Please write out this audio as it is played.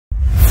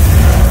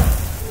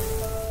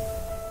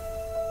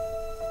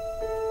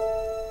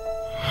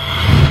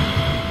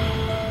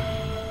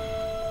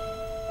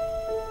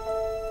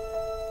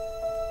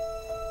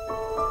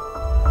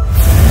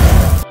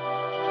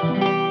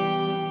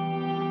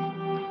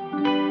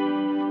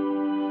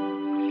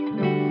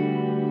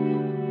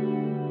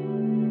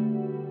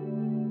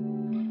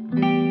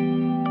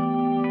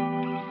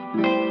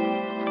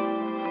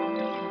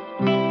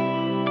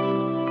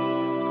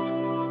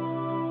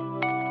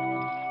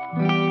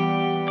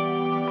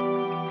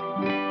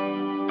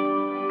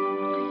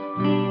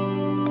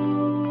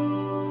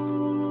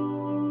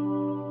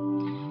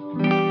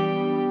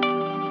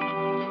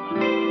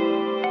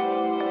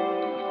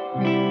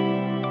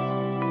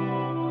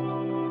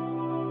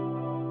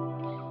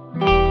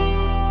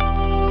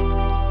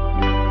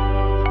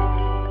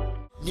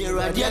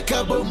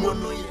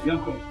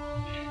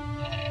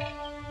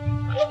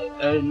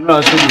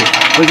No,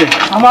 sorry.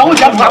 I'm always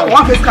just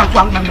one face can't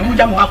one man who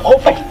jam up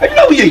open.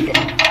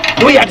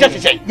 No, we are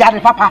just saying,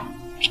 Yard Papa.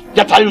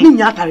 Jatarin,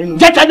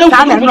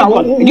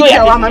 Jatarin, you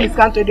are one man's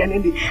country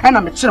and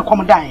I'm a chill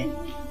common dying.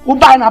 Who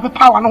buy up a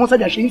power and also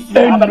that she's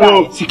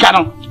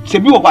Sicano,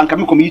 Sebu one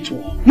can come eat.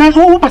 Now,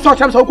 who pass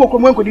out of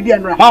Coco could be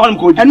and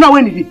no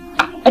any.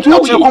 I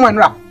told you, come and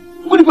rap.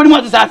 Good for the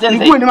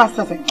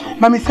master.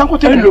 Mammy Sanko,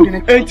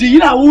 and you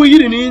know who you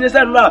in the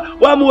sun.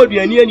 One more be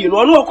an Indian,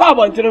 or no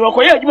carbon to the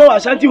Rocoya, you are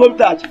Santi home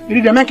touch. You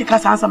need to make a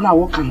cast answer now.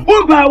 Welcome.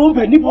 One by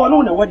open, Nippon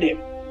on what day.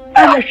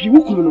 And if you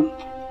will,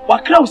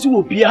 what crowds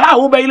will be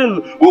how by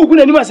who could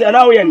anyone say an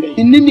hour and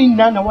in Nini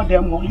none what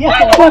them want.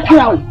 Yes, what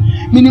crowd?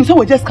 Meaning so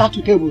we just cut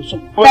to table. So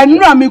and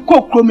now me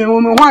cook, why my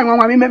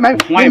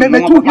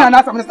 2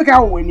 cans of the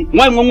second winning.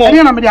 One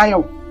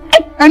more.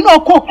 And no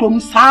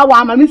cockroom,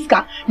 sour,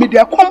 mamiska, me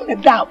dear come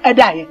down a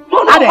die.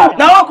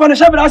 Now I'm going to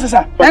shop it,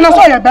 and I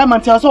saw your Bama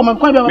tell some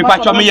quite a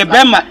patch of me a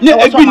Bama, no,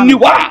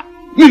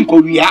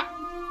 Korea.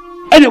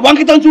 And the one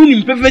get on to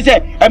him,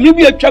 Professor, and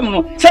maybe a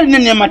terminal, sending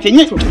in your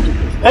matinee.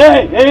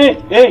 Hey,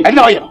 I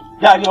know you.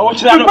 I know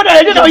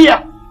you.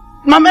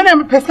 My man,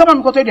 I'm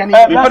Pescam Cotidian,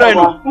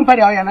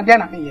 and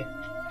then I'm here.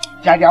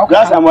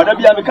 Jaja, I'm what I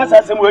be because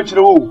I some work to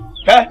the wall.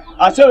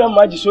 I saw him,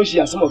 my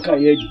associate, some of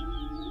Kayegi.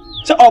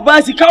 So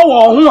obasi ka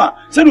wo ho a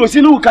se no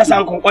si no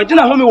kasanko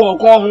ogina ho me wo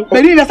ko ho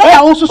beri na say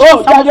wo susu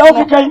ya de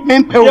o kai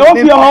mempew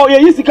ye ho ye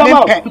yisika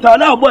ma nta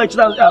na agbo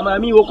akira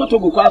amami wo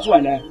kotogo kwa so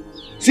ana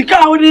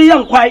sika wo de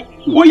yankwai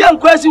wo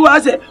yankwai si wa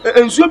se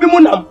ensuo bi mu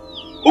nam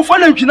wo fa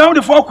na ntwina wo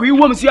de fo ko yi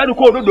wo msi ade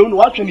ko ododo no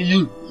wa twe ne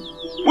yin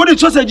wo de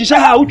chose gisha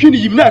ha wo twe ne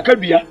yim na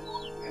akadua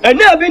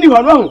ene abi ni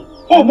ho no ho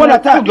o bo na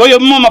ta do ye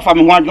mama fa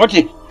me ho adwo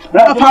te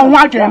fa ho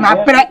adwo na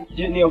pere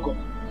ni onko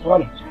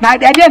na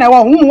de na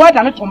wo hu mu wa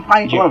da ne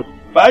tompan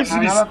 5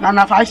 cities.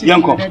 Nana 5 cities.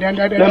 Yanko.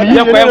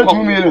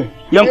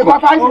 Yanko.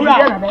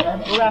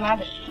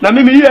 Na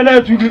mimi here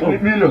na 2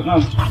 million.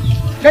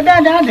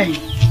 Dada.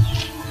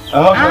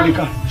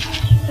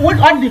 What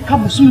are the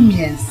kabusu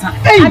miensa?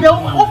 Ade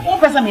o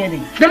pesa me ede.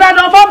 Dada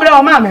no fa bre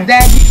o ma me.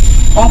 Daddy.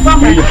 On fa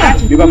bre.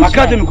 Biba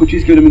makate me kutu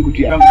iske me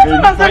kutu ya.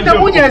 Na santa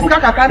munye ska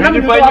kaka na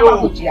me fa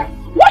kutu ya.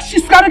 What she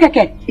ska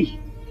keke?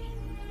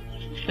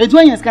 Edu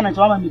anya ska na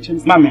to ma me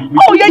chim. Mama.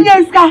 Oh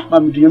yenya ska.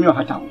 Mama du yemi o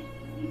hata.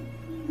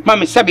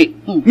 Mama sabi,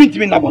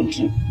 me na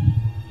bonti.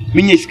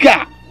 Me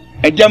ska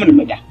e dem ne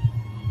meda.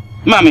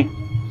 Mama,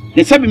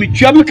 ne sabi me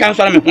tua me kan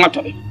so na me ho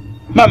atobe.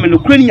 Mama no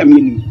kura ni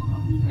nyame ni.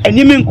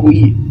 Eni me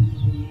nkoyi.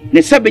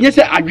 Ne sabi nye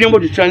se adwen bo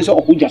de tran so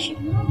okugya so.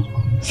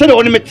 Se de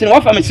woni me tene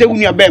wa fa me se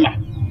wunu aba ma.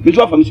 Me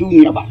so fa me se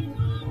wunu aba.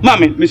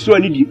 Mama, me so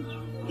ani di.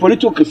 Fori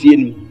to kase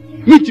ani.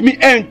 Me timi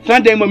en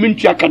tran dan ma me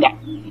ntua kada.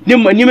 Ne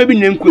ma ni ma bi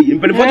ne nkoyi.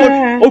 Mpele foto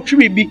o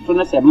twi bi so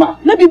na se ma.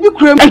 Na bibi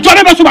kura me.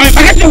 Ntore be so ba me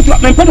pakete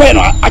me pedo ye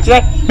no.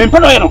 Akire me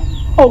pedo ye no.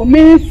 Oh,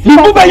 me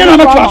bu ba ye no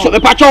ba so me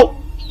pacho.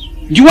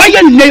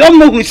 Juwaye ne o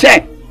mo hu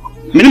se.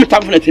 Me ne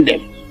tam flet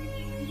dem.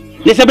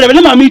 Ne se brebe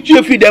ne ma me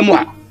tue fi dem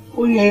a.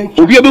 Oye.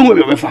 Obi e be hu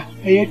be fa.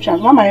 Eye twa.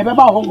 Mama ye be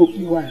ba ho go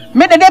fi wa.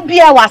 Me de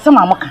bia wa asem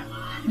amoka.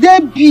 De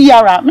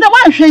biara. Me na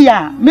wan hwe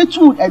ya. Me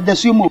tu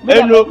edasu mo.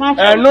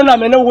 Eno na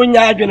me ne wo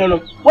nya adwene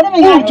no. Wo ne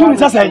me nya tu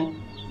sasai.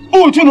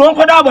 Tu no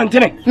nkoda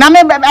abontene. Na me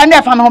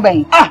ande fa me ho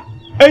ben.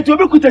 Eto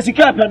be kuta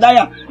sika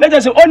pedaya. Let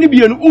us say only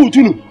be an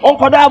tu no.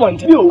 Onkoda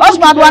abontene.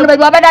 Osman do an be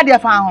obeda de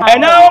fa ho.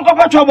 Na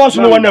onkofa twa boss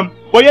no wonam.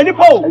 Oye ni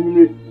po.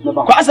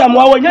 Kwa asam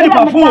wa wonye ni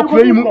pa fun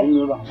okura yi mu.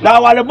 Na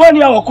wale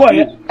BONEA wo ko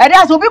ye. E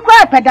dey so be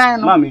kwa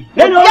pedan no. Mami.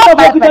 Le no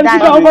be kuta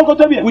sika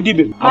onkoto bi. Wudi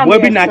be. Abo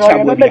bi na cha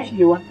abo bi.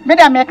 Me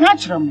da me ka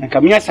kire mu. Ka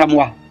me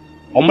asamwa.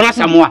 Omra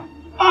samwa.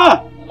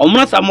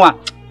 Omra samwa.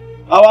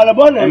 Awale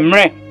BONEA.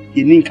 Mre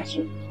ye ni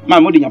nkaso. Ma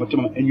mo de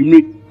nyabotom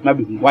anwumre ma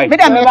be why. Me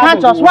da me ka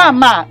tos wa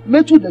ma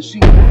metu da su.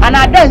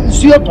 Ana da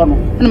nsuo to no.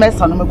 Na me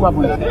sa no me kwa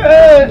bo.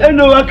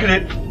 Eno wa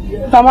kire.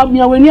 Tama mi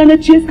awani na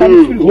chie ska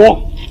ni free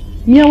wo.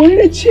 Mi awani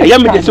na chie. Ya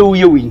me de se wo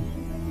ye wi.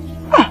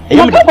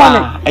 Ya me de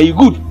ba. Are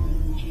good?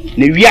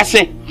 Na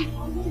wiase.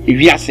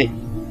 Wiase.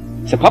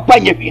 Se papa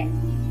nya bia.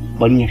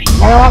 BONEA.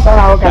 Na sa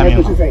na o ka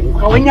na to say.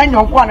 Awanya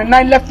nyonko na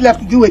 9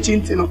 left do we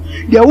chinti no.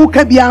 De wo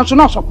ka bia nso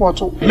na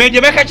support. Me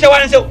de be ka che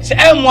wan se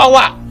emwa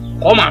wa.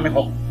 Ko ma me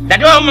ho. That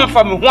one man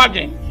from me ho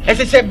adwen.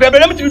 Ese se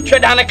bebele me to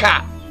tweda na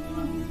ka.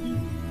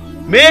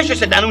 Me hwe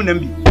se dan na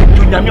mbi.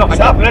 To nyame o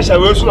ka pressure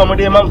we su no mo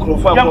de man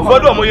krofo akofo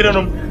do mo yire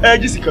no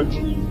agi sika du.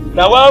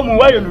 Na wa mu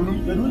wa ye nunu.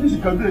 E du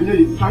sika du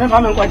ye. Ane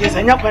fa me nkwa je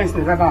se nya points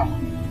ne baba.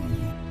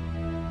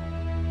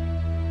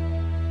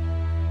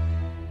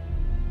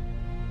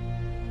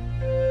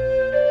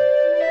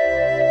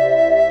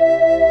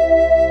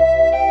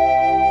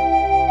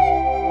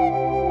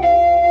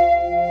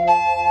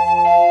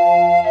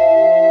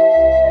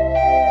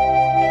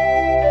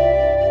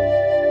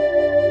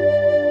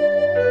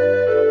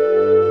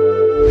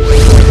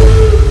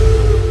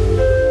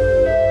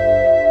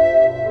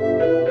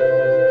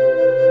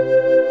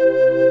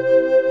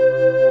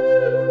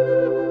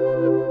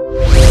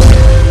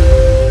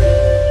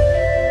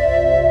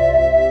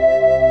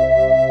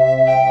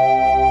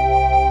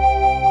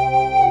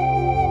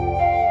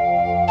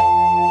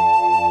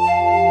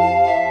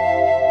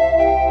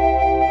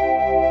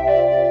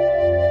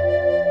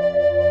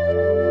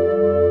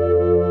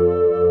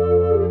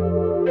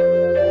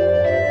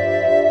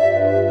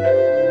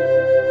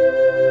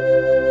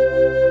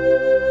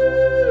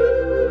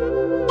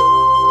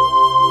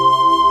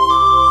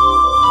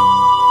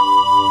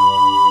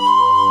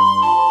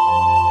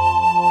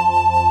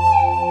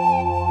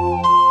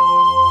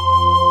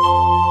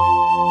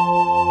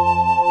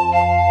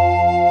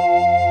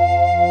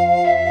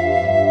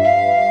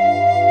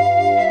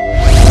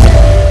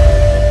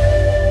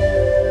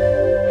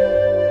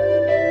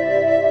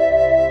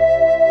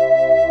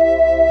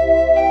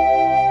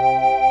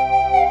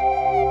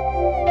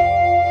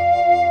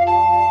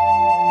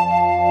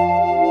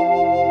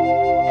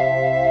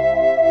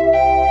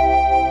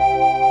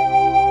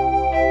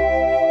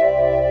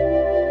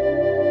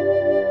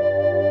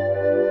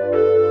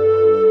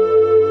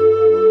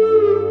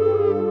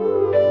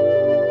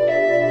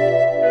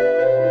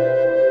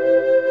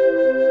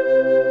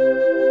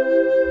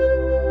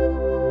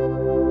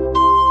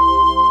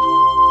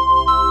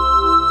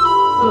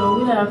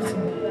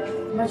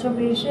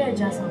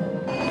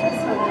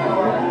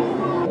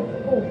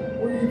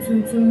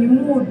 to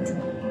mood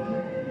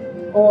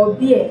or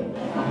beer.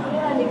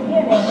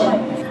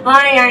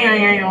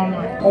 Aye,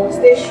 or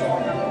station.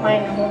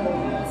 Fine, I'm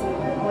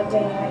on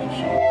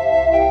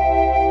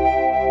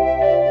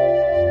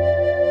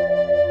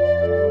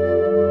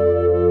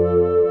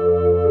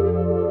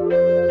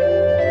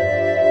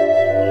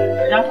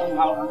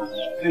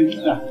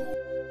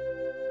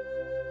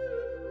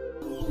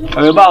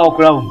About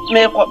crown.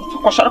 May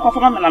question of a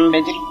man and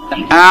magic.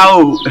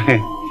 Ow,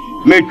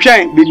 may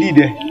train be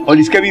leader or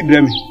this can be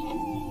bremy.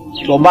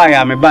 To buy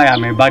a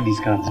bad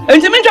discount.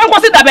 And you mean to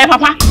consider that,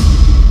 Papa?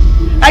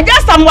 I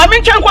guess some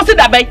women can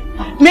consider that.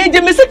 Made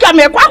the Mississippi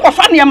make quack of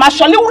funny and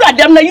Marshall, who are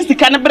them used to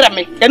can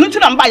bremy. And you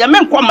can buy a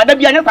man come, Madame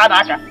Yanaka.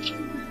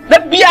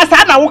 Let be a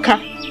son, I will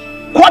come.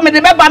 Quite me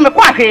the baby, I'm a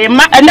quack,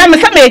 and then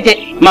Miss Major.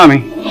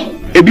 Mammy,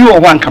 if you are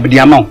one cup of the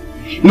amount.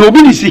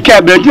 Nobody see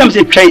care, but I'm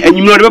saying, and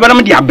you know the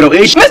Madame Diablo.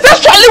 Mr.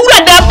 Charlie,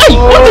 what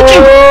did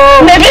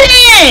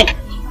you?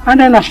 And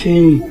then I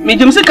say,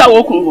 Medium Sika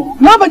Woku.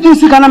 No, but you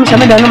see, I'm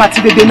saying, no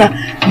matter the dinner,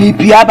 the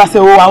Piaba say,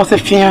 oh, I was a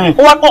fear.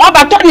 What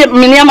about Tony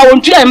Miniama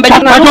won't you? And I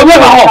don't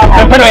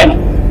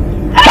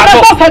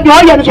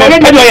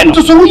know.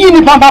 To so you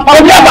need Papa.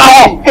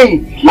 Hey,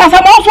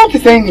 Master also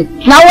saying,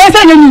 now where's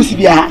the news?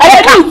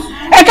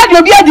 I can't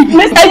be a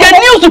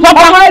news to Papa.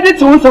 I did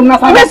to some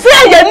Nasa. I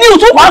say your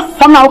news was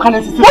somehow can I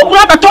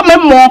grab a top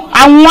more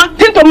and one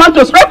tin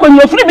tomatoes reckon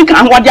your free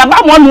become what you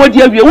about 1 more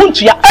dear you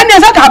won't you. And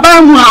there's a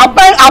cabin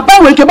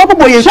when Kebabo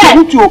boy is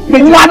trying to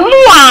 1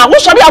 more.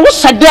 What shall I was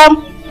said them?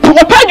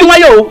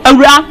 Padumayo, a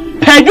rare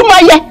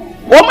Padumaya.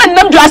 Woman,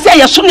 them to say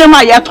a sooner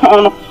my yet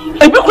on.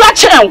 A book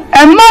channel,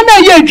 and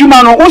Mana Ye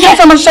Jumano, also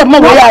some said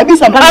more. I be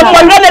some.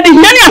 I'm already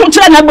many of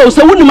Channel,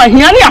 so wouldn't my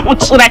Hiania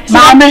would select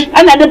Mammy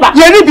and at the back.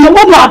 You need the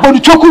woman about the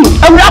chocolate.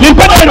 I'm not going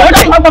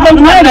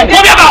to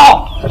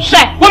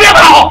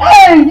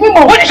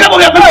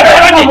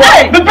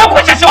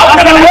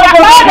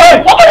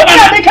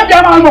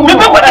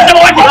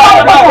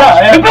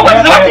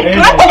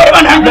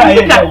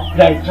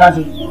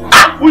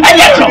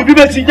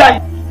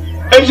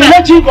and you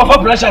let you of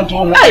operation to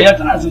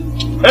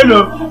hello,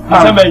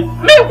 Assembly.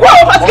 Me, what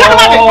was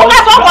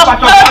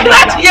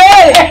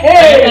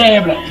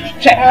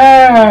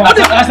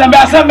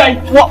Assembly.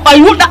 What are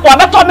you that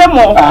one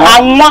memo?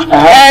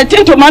 I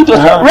tin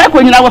tomatoes,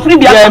 reckon in our free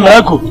beer.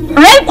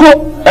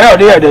 Renko. Oh,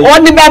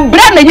 the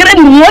brand you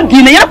didn't want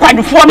dinner quite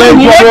before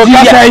me.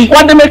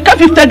 What the make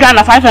 50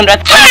 Ghana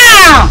 500.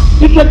 Ah!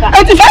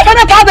 And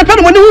 500,000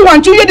 people when you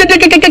want to get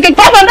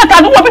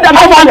 500,000 what the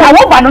I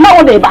won't buy no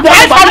day.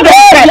 500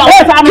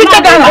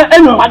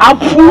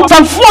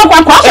 some 4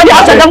 quarters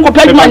don't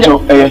compare money.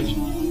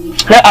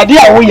 I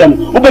dear William,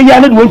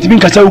 Obayana went to be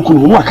Casaku,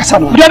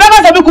 Casano. You never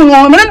have a cool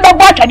woman, but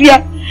back at you.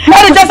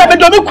 What is just a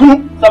bit of a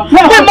cool? We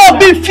must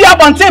be fear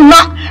on Tim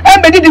and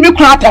be the big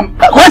cratam.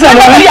 Because I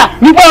know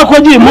you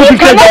could be moving.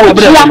 I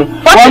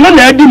know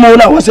that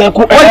Dimona was a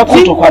cook.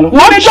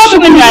 What is your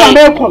name?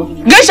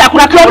 Guess I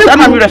could have come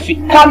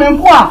come and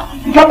qua.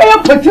 You can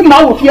put him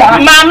out here.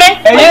 Mammy,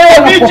 and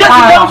you just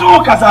want to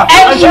Casa.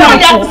 And you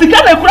know,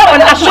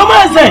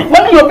 someone say,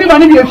 what will be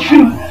money your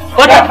shoe?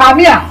 What a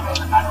camia.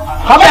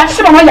 How about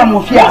some of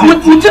them here?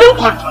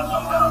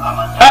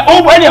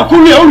 Oh, when you're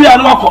cool, only a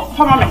knock.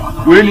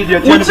 We need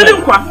your 10.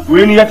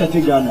 We need to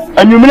take Ghana.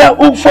 And you may have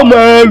from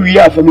we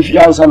are from if you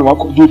answer and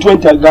walk do 20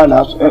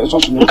 Ghana.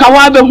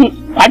 KWADWO.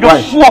 I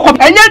don't walk up.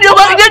 And then you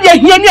get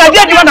here near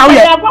the one out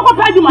here.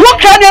 What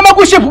can you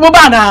make ship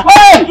Bobana?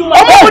 Hey,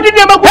 what did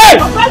you make?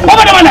 Hey,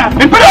 over the man.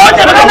 We put on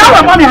the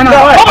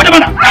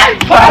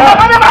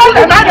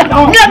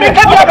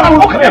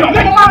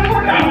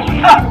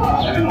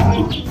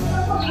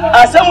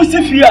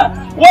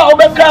what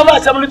about Kama?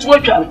 Some little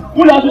work.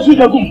 Who has to see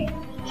the goom?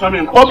 Or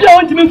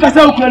want to make us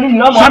out.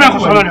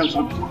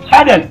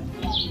 Hadden.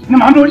 No,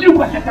 I don't know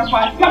what I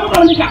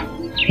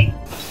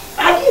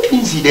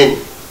didn't see then.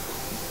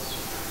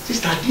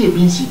 Sister, I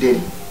didn't see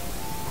then.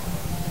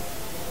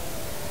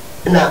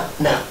 Now,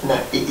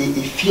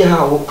 if you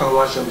are walking,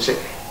 was some say,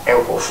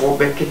 for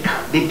Becky,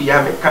 baby,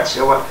 I'm a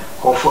catcher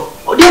or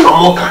for the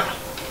Moka.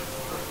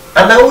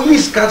 And now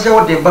he's catching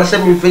what the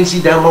Bassam fancy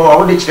down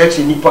all the church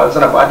in Nippons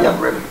and about their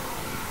bread.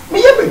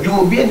 Me have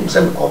you be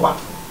himself cover.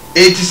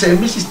 It is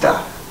a sister,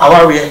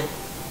 our way.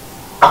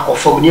 I call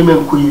from name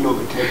and queen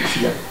over to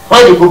fear.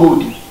 Why the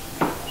BOADI?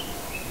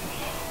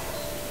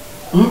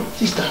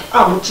 Sister,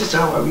 I want sister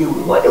our view.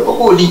 Why the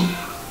BOADI?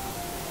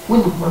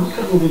 When one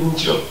can live in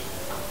show.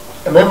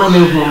 A man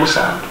named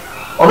Mosa.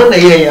 On the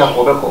year of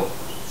Obeco.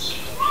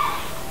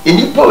 In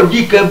the poor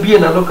deacon be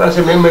another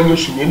cousin, member you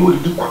should know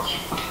the quack.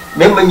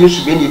 Member you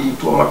should be the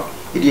diploma.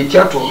 It is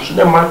theatre, so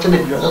the Martin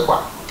and the other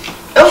quack.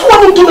 And for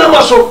one to them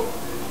also.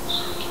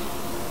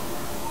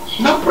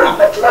 Na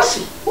brother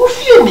classy. Who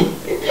fear me?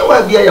 You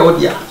are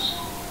dear,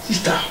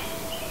 sister.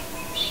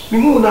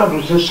 Me who now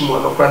do so small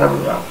no crana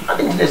me. I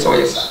think that's all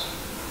yes.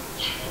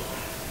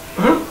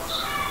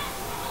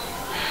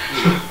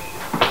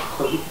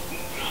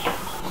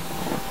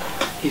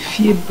 If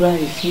you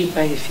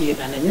buy,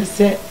 and I just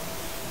said,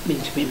 me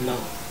to be now.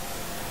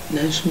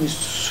 Now,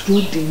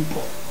 so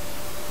dimple.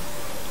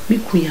 me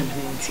kuya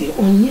menti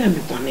onya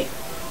me bone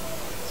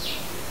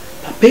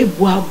papa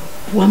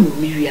bua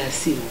me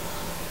wiase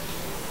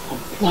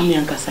bua me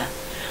ankasa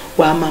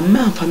wa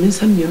mama fa me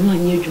nsam me no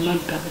anya adwuma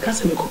nka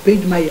kasa me kopa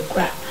adwuma ye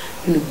kra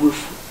ne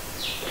buafu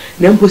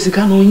na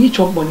mposika no onyi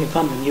chobone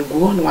fa me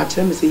egu no wa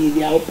kire me se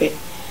yi a ope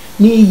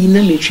ni yi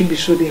na me twi bi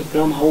so de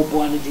BRUWAH ha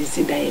obo anu de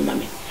si dan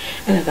mame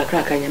ana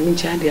kakra ka nya me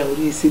ncha de a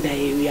ori si dan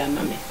ye wi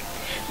amame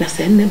na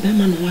se nne be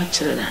ma no wa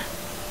kire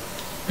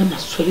na ma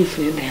sorry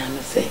for the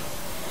na say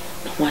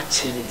na wa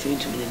kire ne tin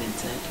tumi ne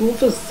ntan wo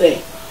fo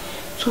say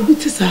so bi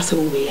ti sa se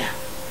we ya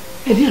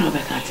e di na ba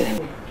ka kire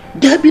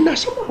da bi na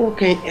so mo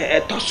kan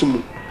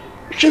tosumu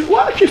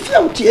hwa fi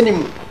out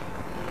enimu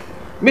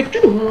me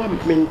tunu ho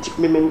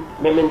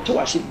me to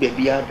wa shi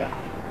baby ada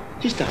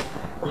sister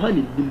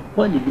kwani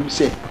dim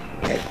say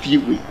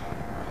fiwe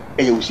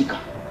e usika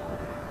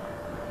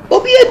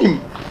obi enim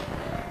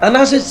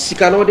anase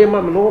sika no de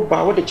ma no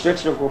ba wo de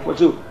chire ko for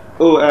so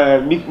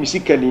mi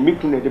sika ni mi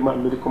kunu de ma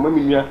me de koma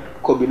mi nua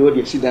ko bi no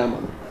de sida ma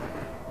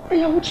no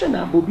ya wo chire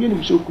na obi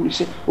enim so kuru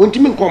se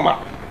ontimi nkoma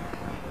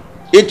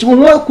eti wo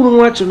ho akuru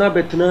ho achu na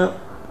betena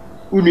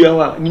unua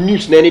wa ni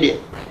news na ni de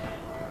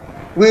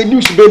we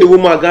news be the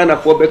woman Ghana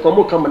for be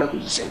come come na ko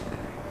say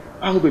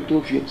aho be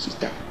to fie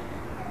sister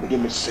me de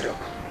mesra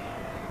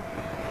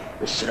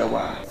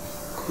wa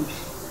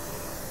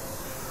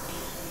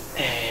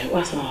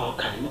what's my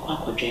can no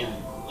akwadwen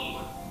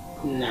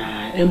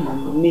na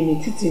emu me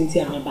titi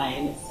a me ba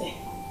ye ne se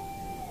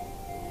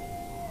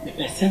me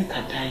pesen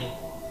kadan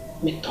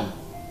me tom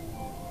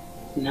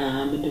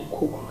na me de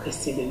koku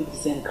kese de me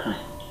zen kan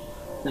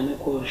na me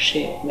ko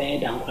she me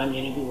da nkwa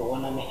me ne bi wo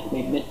na me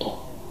tom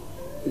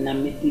na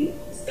me di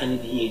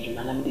stand di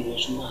eduma na me di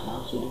so ma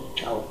na so do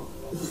chawo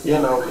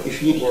ya na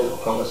if you dey no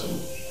conversation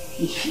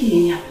if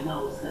you ya na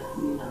o sa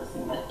ni na se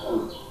me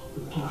tom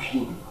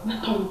na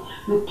tom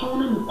na me kwa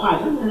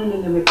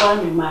na me kwa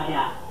me ma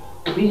ya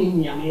obi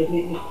ni nya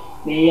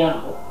me ya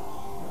no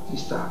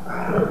sister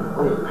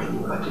I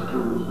need to do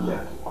me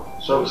here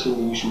so say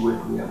you should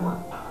wait me man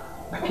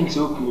I think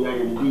so okay ya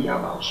be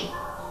about so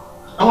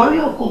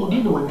awari ko di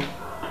no ni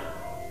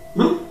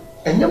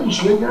enya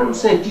busuya nyan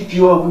say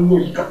tifi wa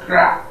wunya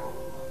kakra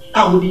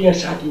awudi ya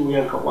sadi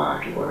wuya ka wa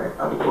ke ora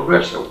abi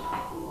progression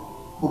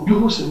obi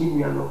ho se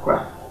ni no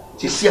kwa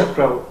ti si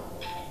afra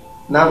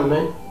na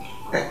me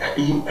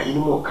ayi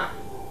mo ka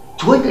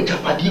to wanda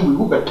japadi we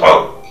go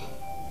beton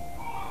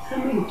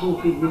sami to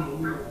fi ni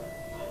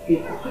e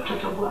ko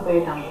to bo ba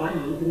ya dan kwa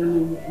ni na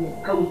me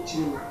ka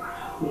uti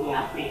ni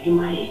ya pe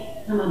duma ye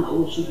na mama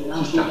wo su bi na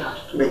so ya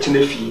to be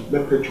tene fi be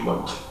pe duma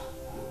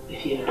e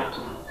fi na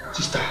to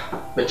sister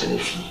be tene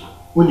fi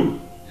woni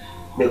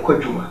me kwa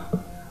duma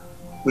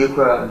we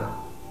kwa na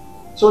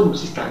so ni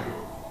sister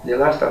the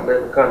last time me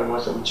kan mo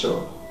some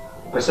cho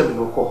pesa bi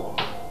no ko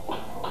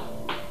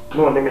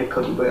no ne me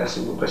ka du ba ya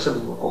se no pesa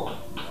bi no ko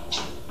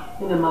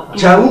ina ma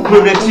jawu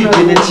progressive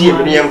geneti e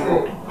bi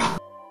yanko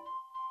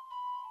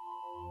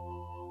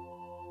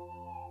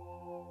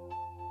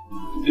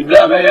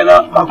Ibla ba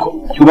yana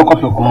mako. Chuba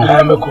kofi ko.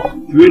 Mako.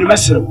 Wewe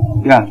masiro.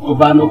 Ya.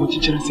 Oba no ko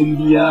teacher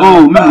simbia.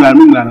 Oh,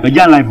 mingwa. Ba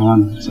jan life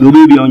one. No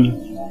baby onyo.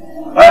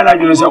 Why not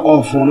you say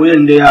off no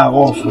yende ya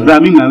off. Bra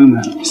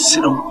mingwa.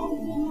 Siro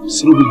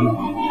bibi.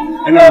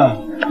 Ana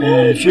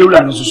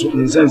fiura no so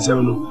nsense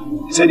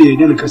no. Say dey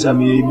dey kasa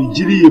me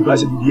jiri e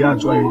pass bibi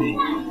ato ayede.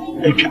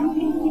 Etwa.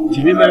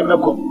 Tibi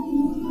meko.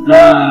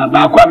 Na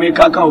ba kwa me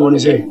kaka wo ne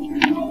say.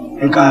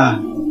 Enka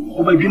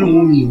obadwinu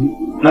mu mi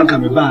na nka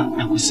me ba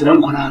akusira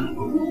nkora no.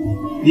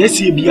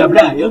 Yes, you be a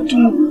blah, you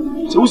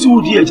too. So,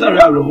 so dear, tell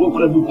her what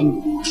could I do?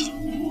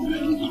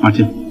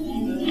 Martin,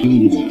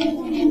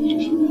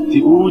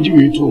 the old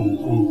you too.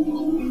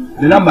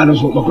 The number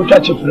is what could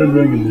catch up for a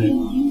regular.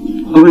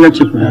 Oh, let's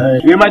check.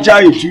 We might tell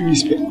you 2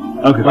 weeks.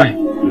 Okay, bye.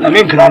 I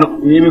mean, we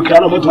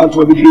can't about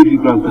to be here.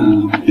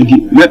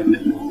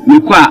 Me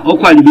kwa,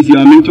 okwa di bisi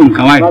wa mentu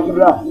mkawai.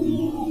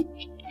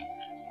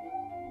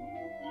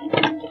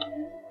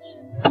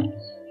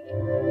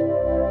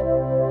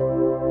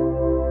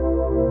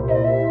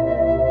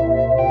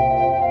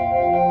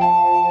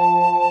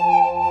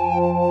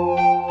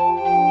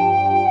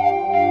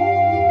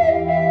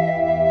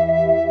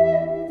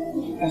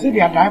 They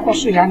are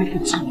diapers, so Yanni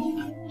could see.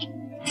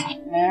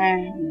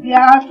 They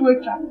are to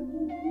it.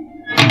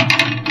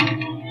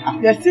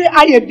 They say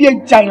I be a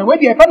giant, where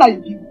the fellow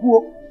you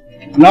go.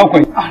 Now,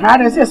 quite.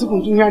 Another says,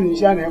 continue in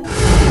China.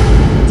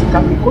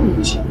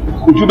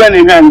 Could you bend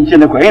in hand in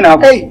the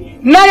hey,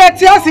 now I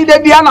tell you, they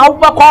be an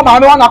outback, I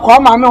want to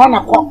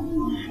call.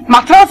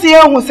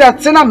 Matrasia who said,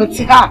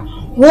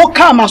 Senamita, walk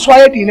come as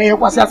why it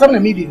was a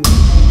meeting.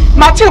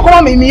 Matil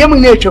call me,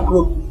 nature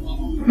group.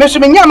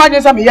 Monsieur Minya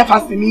Majesty be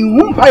fasting,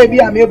 whom I be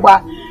a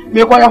meba,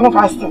 make why I'm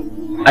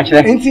fasting.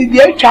 Actually, indeed,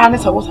 the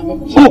Chinese was a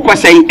member. Who was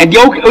saying, a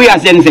joke, we are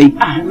saying,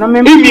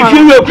 if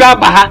you will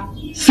grab her,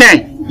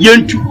 say,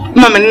 you two,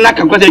 Mamma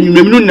Naka, because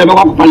you never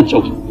walk upon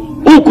so.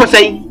 Who was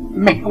saying,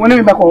 when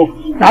we back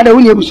home, now the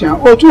William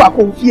or 2 are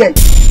fear.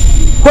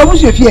 What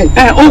was your fear?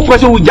 Oh,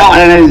 was a wood down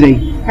and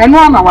anything. And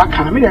one hour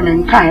can be a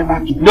man kind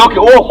back. Look,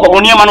 oh,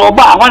 only a man or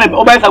bar, one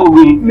of us will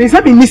be. Miss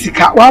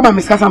Misika, while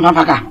Miss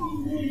Casamaka.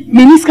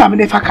 Miniska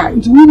me faka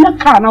nti wunya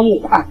ka na wo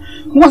kwa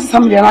wo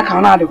sam de na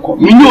ka na de ko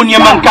minyo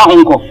nyema nka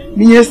honko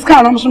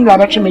minyeska na mso da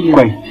ba tweme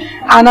de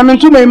ana me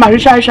ntu me ma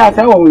hwehwa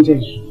sai wo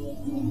nje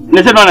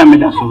ne se no na me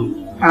da so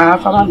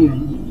fara me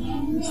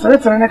sare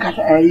tare na ka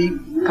ai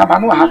ka ba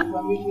no ha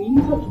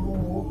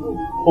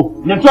oh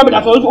ne to be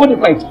da so wo de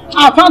kwai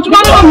fa tu na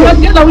no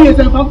ye da wo ye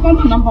se fa fa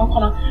na ba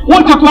kona wo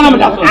te to na me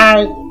da so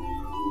ai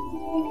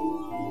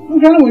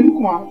ngana wo ni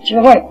kuma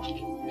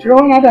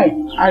chiro na dai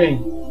ai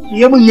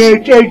ye mu ye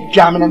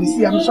jam na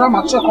misi am so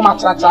ma che ko ma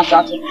cha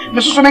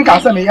me so men ka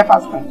se me ye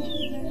fast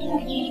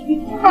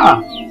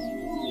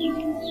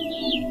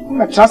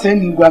ma cha se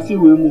ni gwa se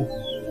we mu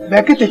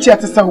be kete chi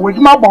ate se we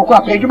duma gbo ko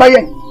apa duma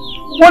ye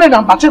woni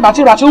na bache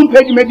un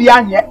page me bi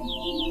anye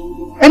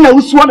e na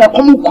usuo na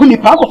ko mu kuni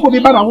pa ko fo bi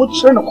ba na wo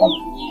chire no ko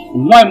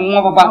nwa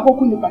mu papa ko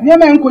kuni pa ne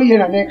me enko ye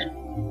na ne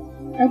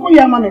enko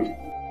ye ama ne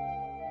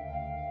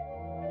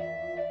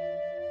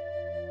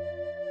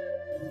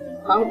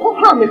an ko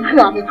kra me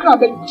kra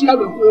be dia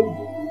lo ko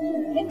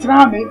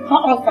tra me fa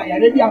ofa ya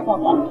re dia fa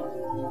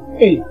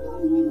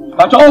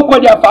pacho ko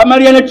dia fa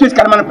maria na twist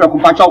kan man pre ko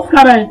pacho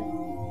kare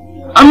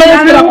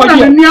amaya sira ko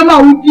dia ni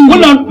ama udi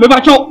wona me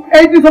pacho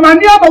ti so ma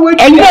ni ama we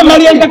enye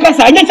maria kaka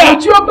sa anya cha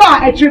ti o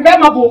ba e tribe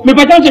ma bo me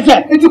pacho che se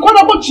ti ko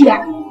na ko chia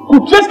ku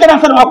twist kan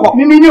sa na ko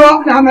mi ni o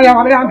na maria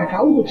ma maria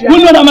ka u chia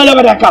wona na maria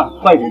ba ka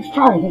fa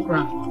ho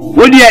kra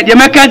wodi e de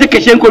meka je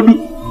keshen ko du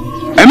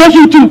e me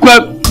su tu kwa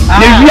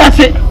ne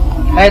wiase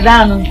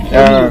dano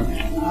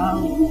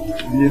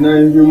ni na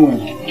ngi mo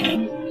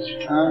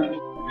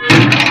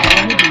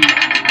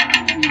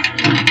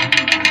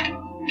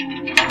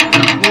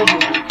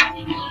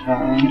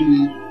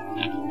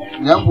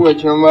Yambo a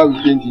chama bi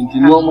kenti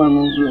no ma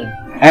no so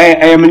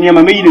me ni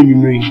ma me yi na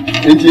nwumre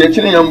enti e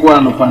chine yambo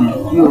ano pa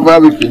no ba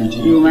bi kenti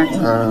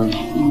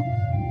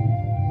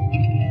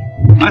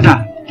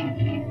mata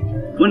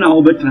wona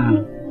obetra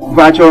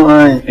ba cho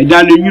ai e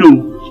da no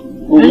nwuro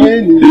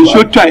o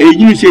so twa e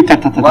yinu se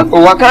tatata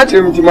waka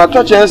tem ti ma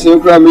to chance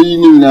kura me yi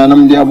ni na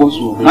nam de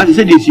aboso ma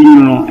se de si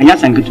nwuro anya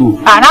sanketo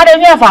na de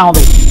mi fa ho be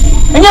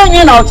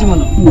enye na otimu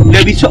no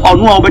da bi so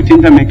onu a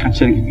obetinta me ka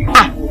chere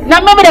na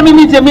meme da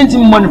mimi te minti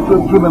mo no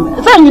problem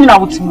so enye na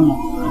otimu no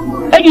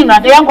enye na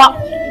de yankwa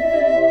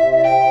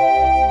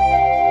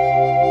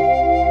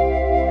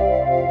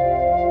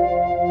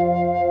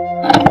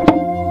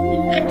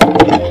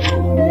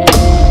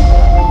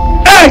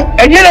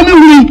enye na mi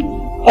huri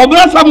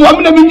obra samu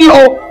am na mi ni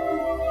o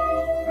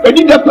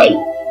edi da pai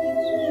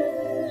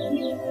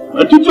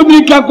atutu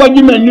mi ka kwa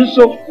ji menu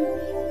so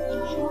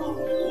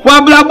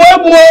wa bla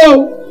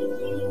bobo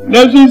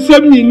na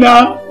zinsem ni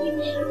na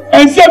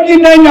ensem ni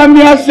na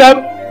nyame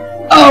asem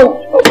au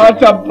o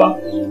matapa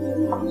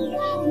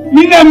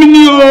mi na mi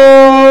ni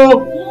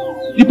o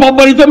di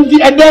pobori tam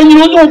di edan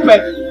ni o no pe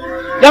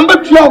dem be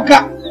tuoka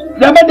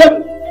dem be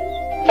dem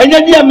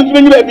enye di am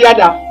mi ni be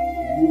biada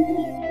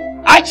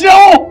achire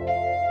o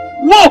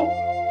wo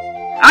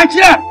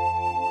achire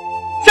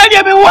se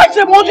dia be watch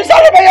mo tu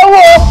sale be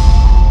wo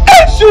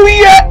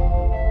esuye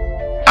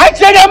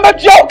achire dem be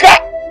tuoka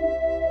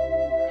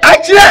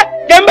achire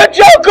dem be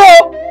tuoko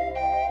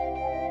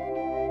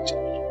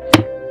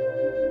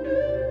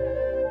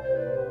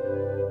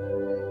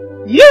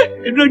ye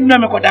edo nyina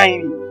me kodan ni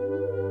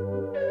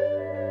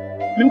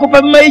min ko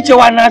pa mai che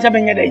wana sa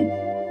benye dai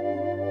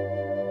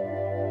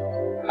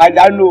I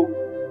don't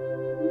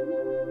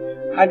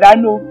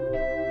know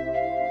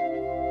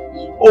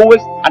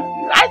always at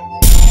last,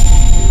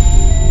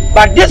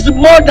 but this is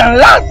more than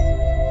last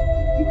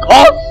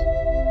because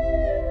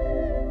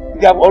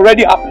it have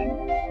already happened.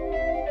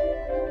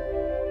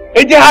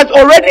 It has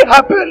already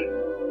happened.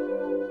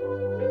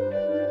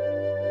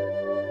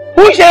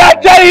 Who shall I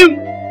tell him?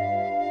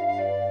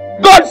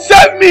 God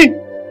save me!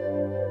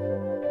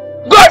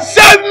 God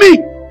save me!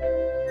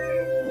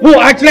 Who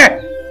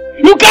actually?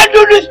 You can't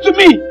do this to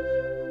me!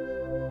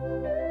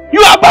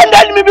 You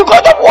abandoned me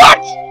because of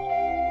what?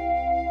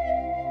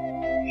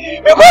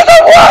 Because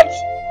of what?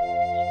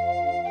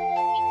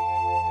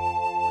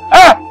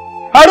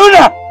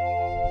 Haruna!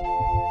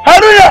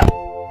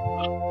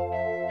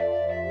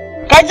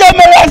 Kaja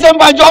me lase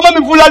mba joma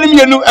mi fulani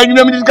mi enu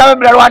enyume mi discover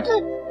brother what?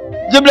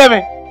 Je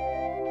blame.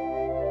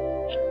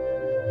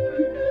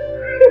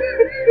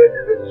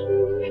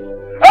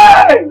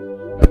 Hey!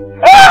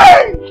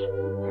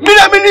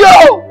 Mina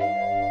minio!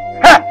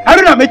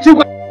 Haruna me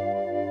chukwa.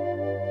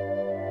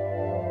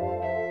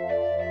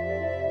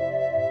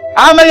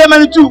 Amaya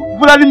manitu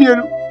fulani mi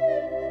enu.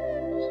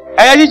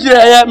 Aya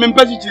jire aya mi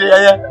mpasi jire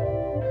aya.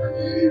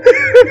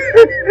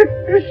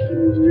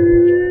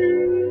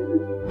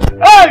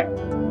 Hey!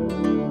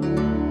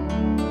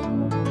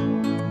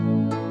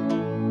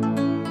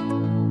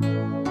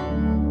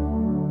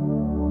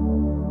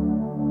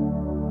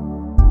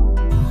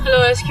 Hello,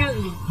 excuse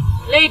me.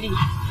 Lady,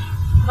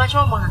 what's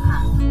wrong with her?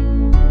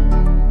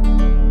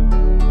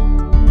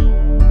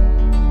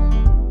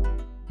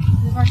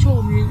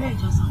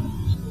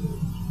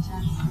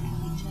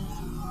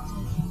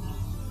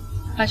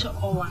 Pasha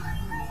Owa.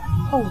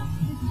 Oh,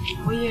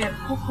 yeah,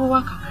 Coco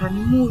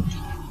Mood.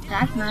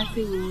 That's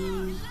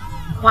nothing.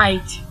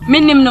 White.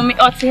 Minim no me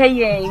or say,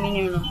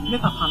 minim no. Me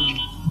papa no.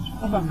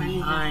 Papa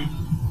no. Aye.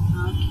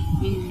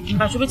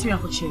 But you bet me a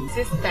coach.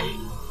 Sister.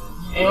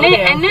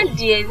 And that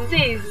dear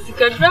says,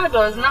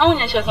 Cadrados now,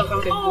 you shall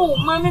come. Oh,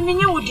 Mamma,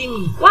 you would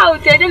in. Wow,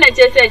 tell them I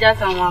just said just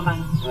one.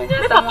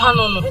 Papa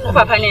no,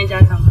 Papa Ninja.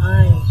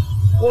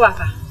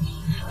 Waka.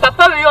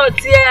 Papa, we all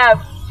dear.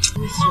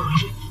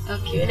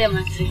 Okay, let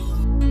me see.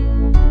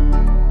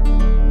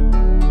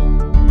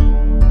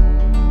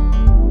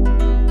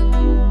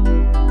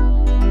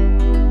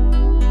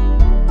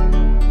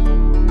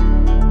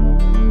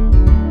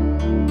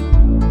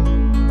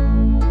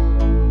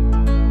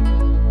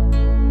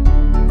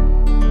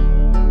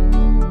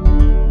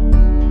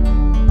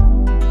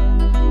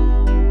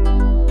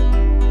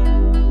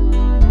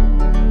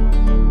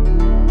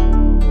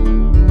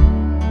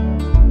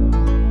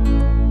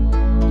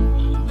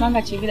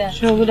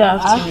 Sure, good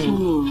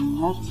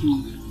afternoon.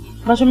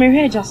 But you may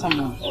hear just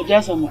some.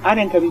 I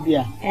didn't come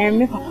here. And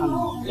me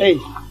papa. Hey,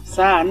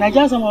 sir, na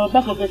just some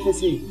back of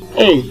FSC.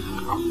 Hey,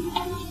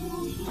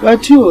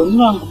 what you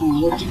no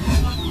what?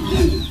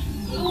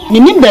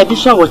 Baby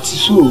show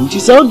what you. She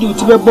said, "Do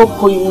to be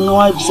bob you know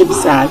I be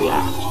beside."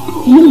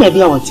 Baby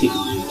what it.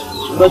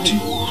 But you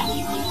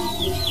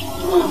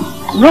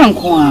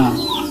rank one.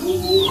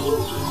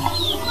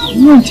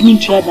 You want me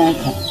to try that?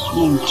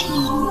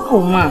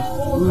 Oh ma.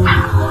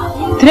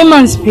 3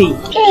 months pay.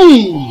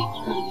 Hey,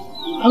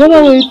 I don't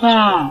know if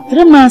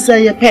 3 months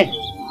I pay.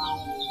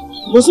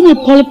 Was me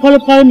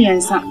poly me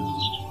and son.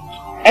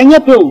 And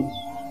your pill.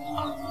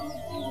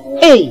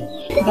 Hey,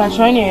 that's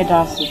why you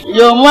does.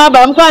 Your mother,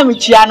 I'm coming with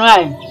Chiano.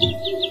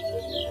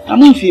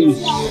 I'm in film.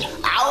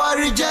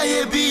 Our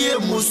Jaya be a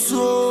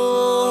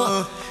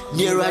muso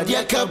near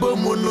Radia Cabo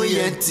Mono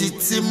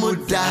Yenti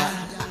Muda.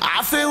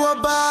 I feel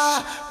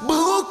about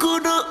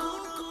Bukuno.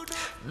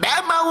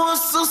 Bema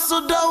was so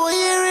down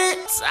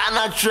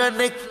Sana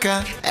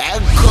Trenica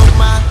and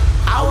Koma,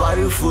 our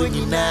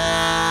Funina.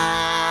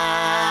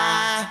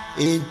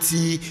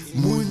 Enti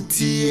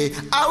Muntie,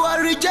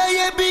 our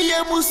Jaya be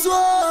a muso.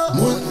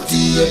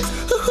 Muntie,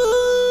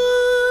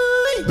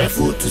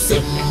 barefoot to say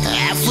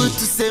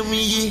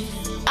me.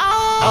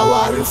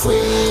 Our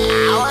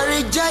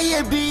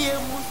Jaya be a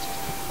muso.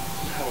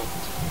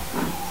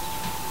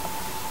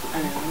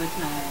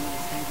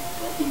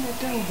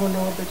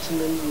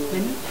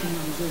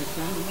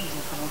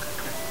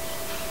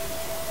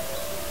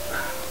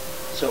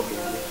 So,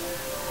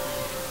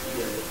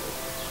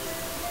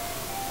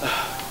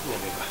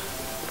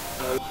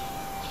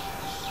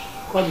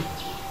 come.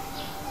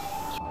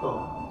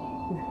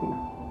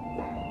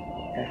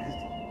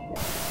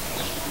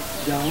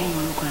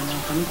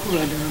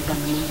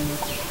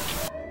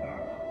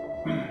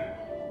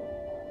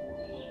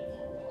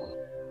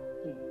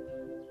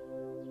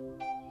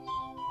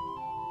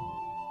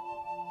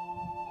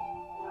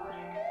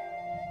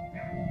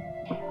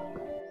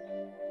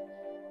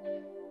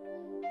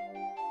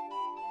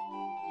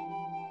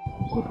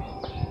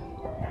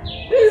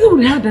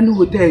 We had a new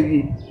hotel.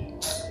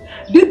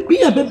 The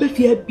be a baby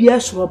fear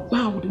beers were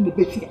bound in the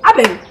baby.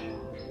 Abe,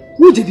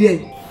 who did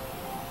ye?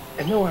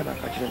 And no one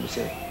actually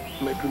say,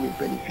 my dream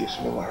benefits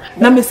no one.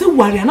 Now, Mr.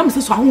 Warrior, and I'm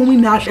so hungry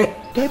now.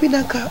 Debbie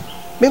Nanka,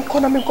 men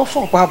call me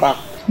for Baba.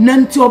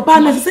 None to a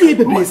banner say,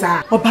 baby,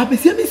 sir, or Papa,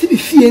 see me see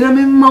fear, and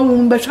I'm my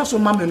own bashas or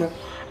mamma.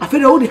 I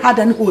feel already had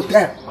an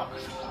hotel.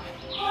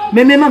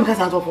 May mamma has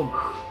out of him.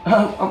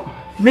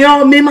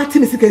 May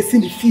Martin is a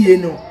sin fear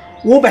no.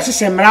 Wo ba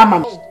hye mra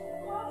mam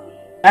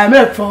I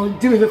met from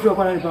Jimmy the floor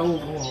for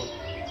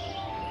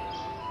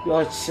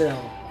your chill.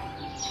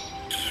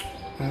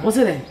 What's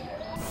it?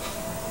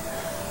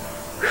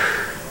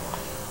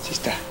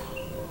 Sister,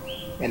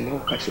 and no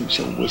catch him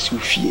so was you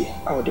fear.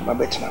 I would my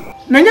bet now.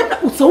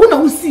 Nanya so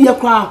na see ya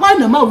kwa why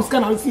na ma uska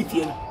na see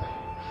tie no.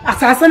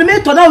 Asasa na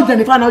me to da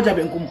ujani fa na uja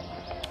benkum.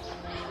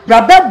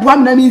 Braba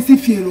buam na me see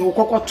fear no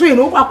kokoto e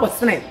no kwa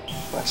kwosene.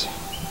 What?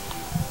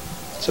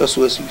 So was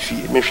you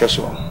fear me hwe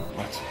so.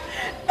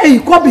 Hey,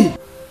 Kobi.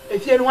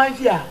 If you want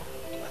fear.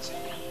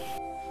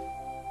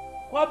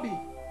 Kobi.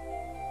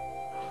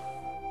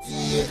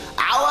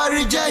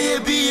 Our Jaya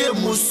be a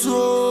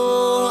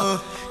muso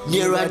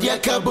near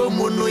Radia Cabo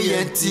Mono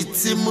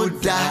Yenti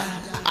Muda.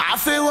 I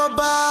feel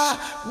about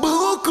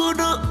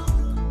Bukuno.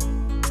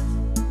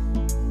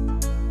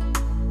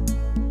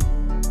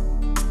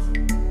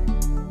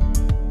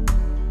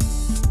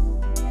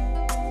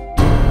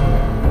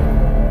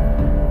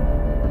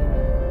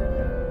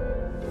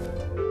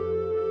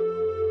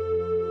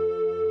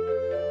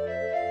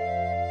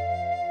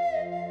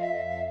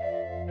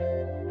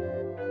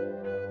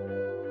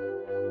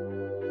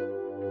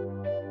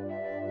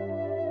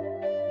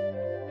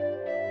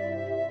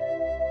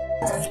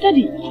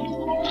 Steady.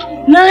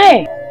 No,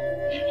 hey.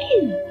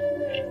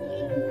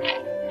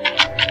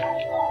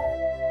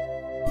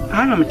 I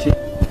don't know.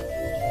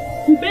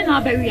 You better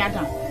not bury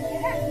Adam.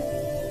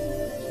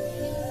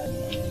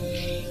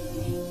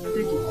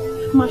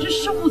 Mas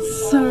show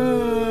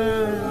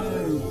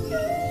son.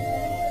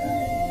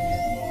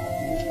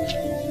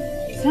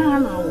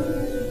 Sana.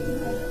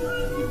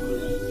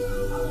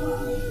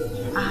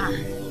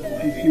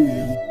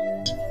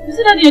 You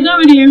said that you're not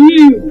really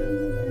you.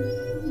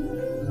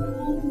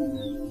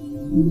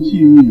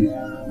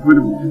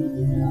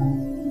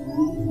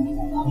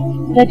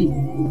 Daddy,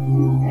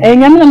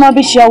 nyame ma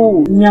be hia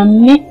wo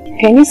nyame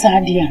kanyi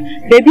saadia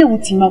baby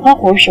wuti makwa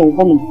ko hwe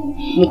wo no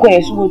nko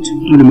yeso wotu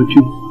no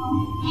matu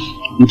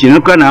nti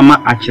no kwa na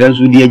ama akira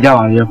so di agya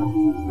ware ko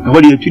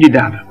ho de atudi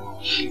dada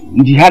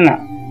ndi hana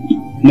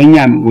na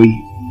nyame wo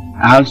yi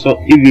also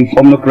even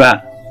from no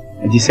kra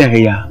adi se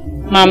he ya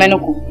mama no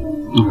ko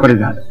nko de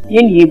dada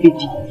ye ni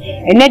ebedi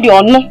ene de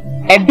ono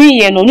ebe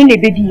ye no no na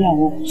ebedi ya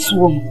wo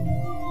suom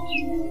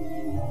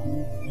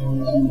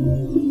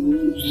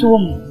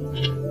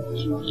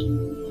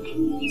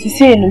si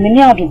se no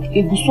meni ado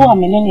eguso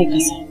amene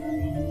kasa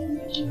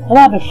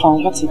ala be fa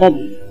what that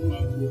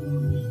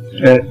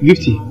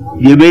gifty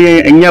ye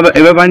be enya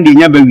ebe bande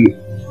nya bawie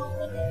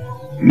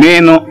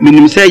me no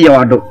menim se ye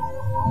wado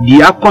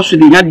di akoso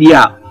de nya di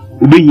a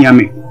obehia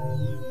me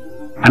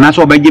ana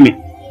so obegye me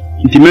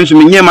nti me nso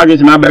menye ma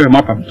dwese ma ba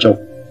ma papa chew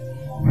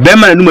be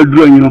ma na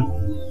maduro anyi no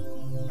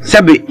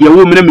sebe ye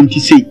wo me na menti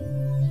sei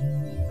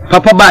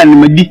papa ba ni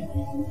madi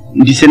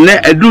nti se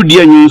na aduru di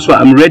anyi so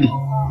I'm ready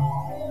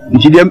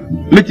nti dem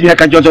metri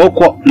aka jojo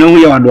okọ na hu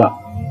ye wado a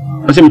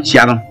o se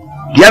mtia no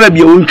dia ba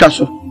bia won twa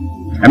so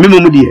amemo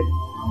mu de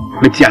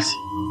meti ase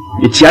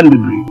etia no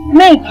bebre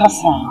na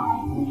ikasa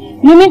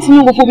ni menti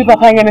ni go fo bi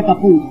papa nya me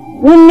papa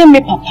wonne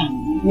me papa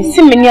me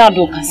si me ni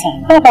ado kasa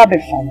baba be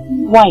fa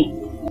why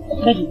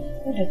daddy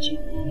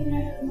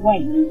why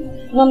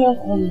no me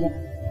ko nda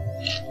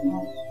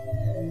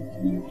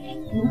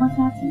no ma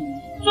sa ti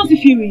so si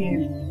fi we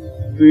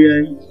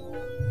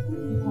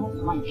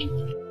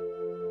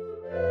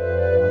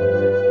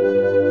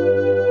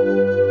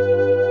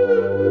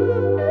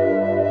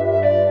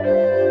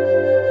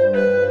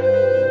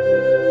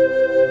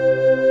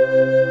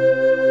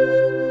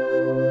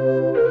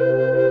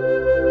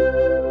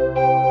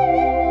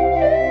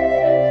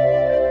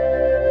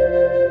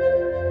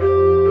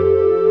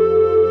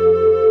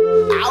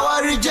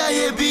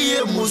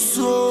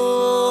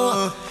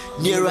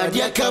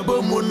Radia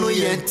kabo mono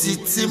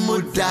yentiti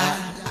muda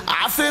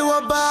afe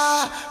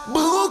waba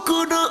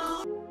bukuno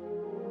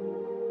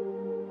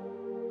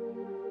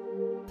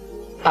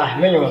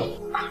menyo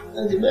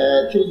and me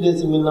 3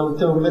 days me na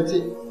tell me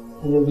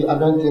you be I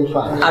don't think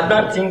far I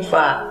don't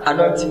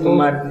think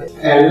mad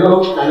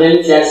hello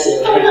anelitiase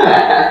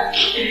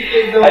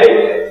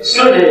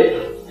so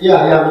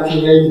yeah me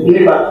think you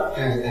never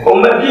o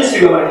me this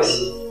you want to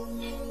see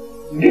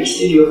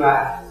next you ha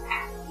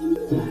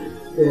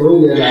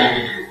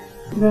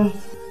no.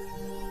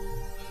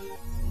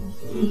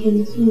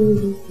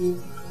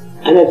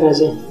 Ana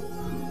kaze.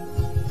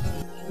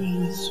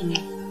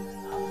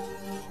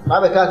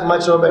 Aba ka ma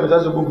chiro ba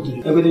mtazo bukuti.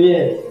 Ego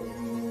de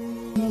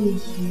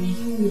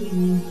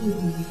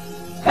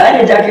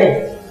Ana jake.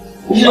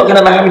 Ndio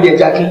kana ba hamidi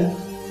jake.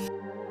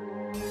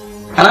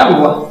 Ana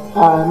mwa.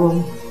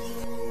 No.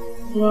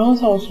 No,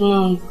 so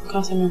small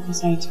kasa me ko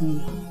site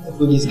me.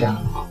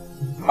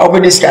 Ogo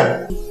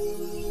discount.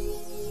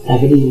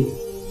 Abidi.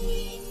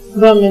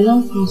 Ba me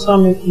na so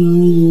me ko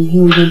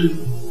ni baby.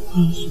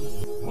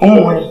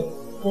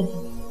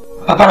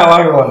 Papa na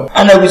worry on.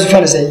 Ana go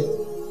friend say.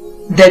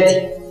 Dirty.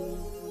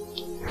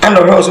 And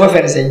the rose my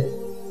friend say.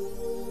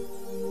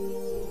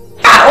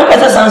 O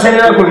pesa sanse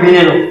na ko bi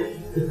no.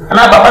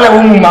 Ana papa na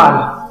wo mu ma.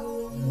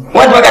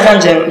 What ka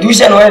sanche? Do you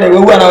say no we na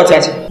what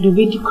achi? Do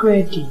be the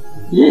credit.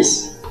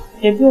 Yes.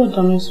 Ebi o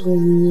dame so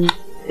ni.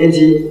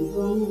 Enti.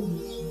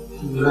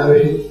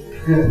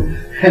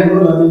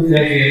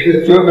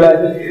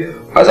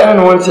 I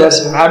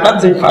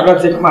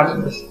don't think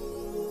madness.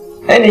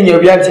 Any you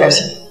be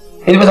anti-asi.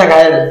 It was a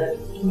guy.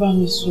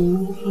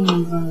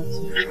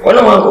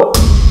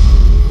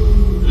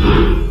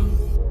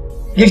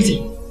 Gifty.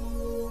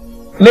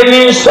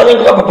 Maybe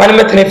something up a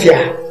parliamentary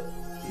fear.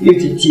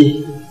 Gifty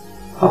tea.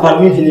 A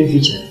parliamentary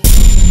feature.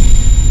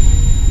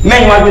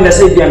 Men want to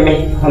say, dear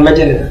me, I'm a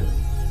general.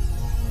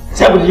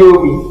 Some you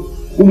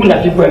who will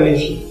not people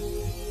me.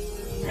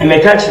 And my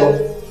catch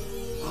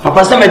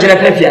Papa sama jena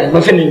krefia,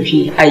 mo fe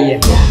nfi aye.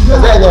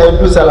 Zaza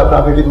do sala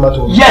pra pe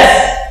mato.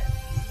 Yes.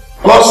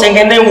 Ko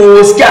sengene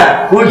wo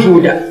ska, wo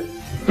juda.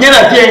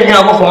 Nyana pia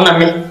nyana mo fo na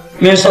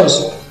me so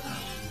so.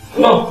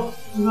 No.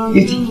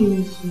 Iti.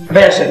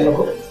 Ba se no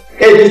ko.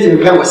 This is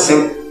plan was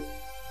sim.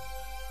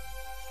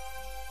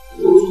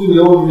 O tu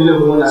le o mi le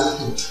mo na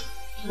so.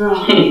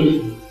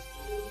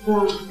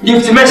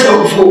 Gift me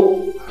so fo.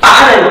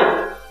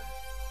 Are.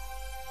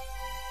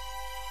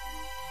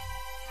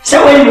 Se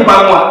we ni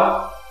pa mo.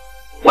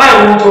 Why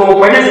would you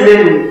when it's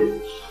baby?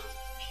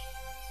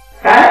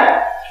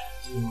 Huh?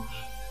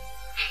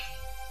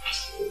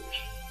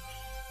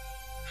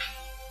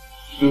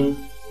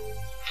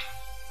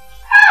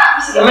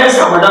 The man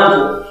said,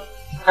 Madame,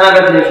 I'm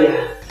a bit here.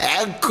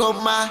 And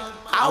come,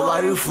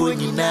 our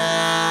phone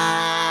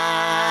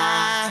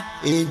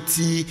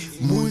Enti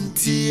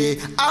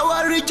Muntie,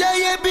 our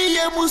Rijaya be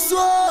a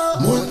muso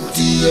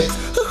Muntie.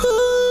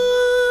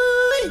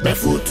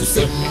 Befutu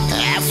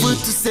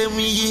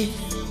semi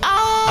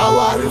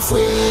Awari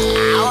fwe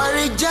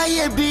Awari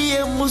jaye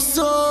biye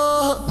muso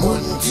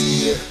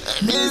Muntie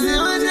Nizi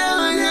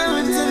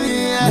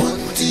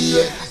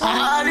Muntie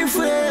Awari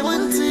fwe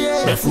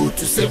Muntie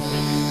Befutu semi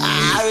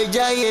Awari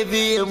jaye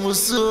biye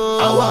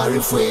muso Awari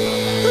fwe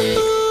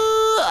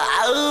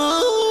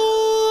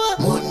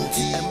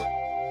Muntie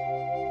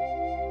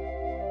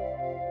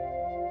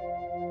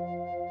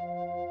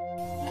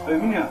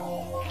Eminia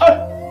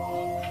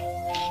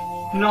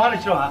No, I'm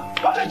not sure. I'm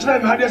not sure.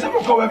 I'm not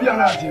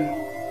sure.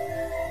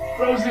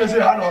 Rose is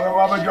a hand over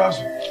Baba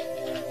Johnson.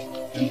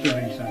 Hey,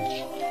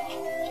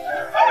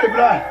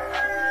 Brad.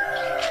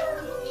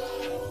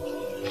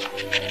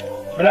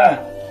 Brad.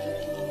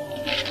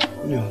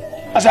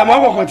 As I'm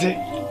over to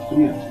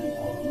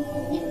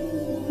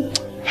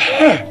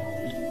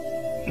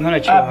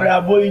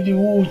Abra boy, the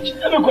wood.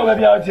 I'm going to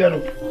be out here.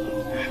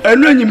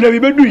 And when you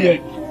never do yet,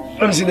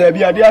 I'm saying there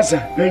be a answer.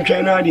 When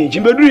China,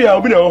 Jimbedu,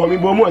 I'll be over me,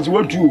 but once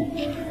what to.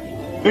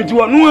 Into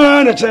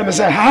one at time,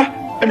 say, ha,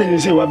 and then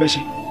say, what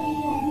Bessie.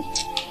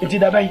 It is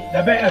the bay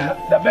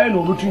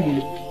over 2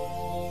 minutes.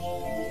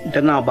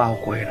 Then now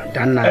about queer,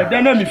 then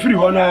I'm free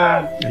on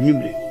a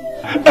new.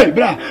 Hey,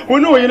 bra, we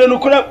know you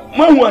don't call up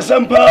my was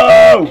some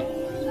pow.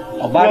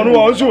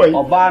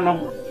 Obano,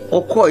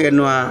 or queer,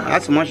 no,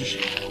 as much.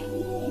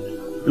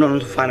 No,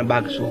 to find a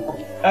bag so.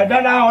 I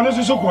don't know,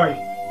 honestly, so quiet.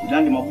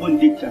 Then my one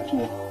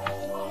dictator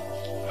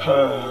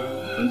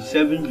on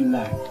 7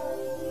 July.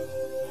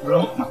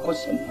 Bro, my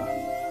cousin.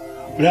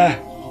 Bra.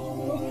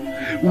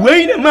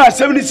 Wait a minute,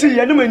 76,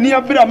 I don't near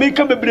Bra, make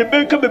up a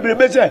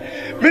better.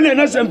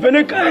 Millionaires and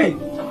Penekai.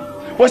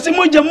 Was the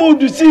Moja mode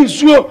to see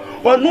so,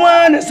 or no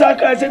one as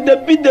I said, the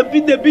bid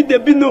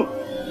no.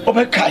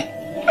 Obekai.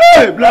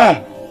 Hey,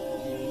 Bra.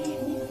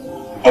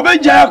 Obey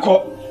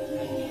Jaco.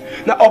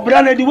 Now,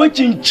 Obrana the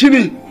watching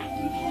chinny.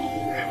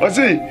 Was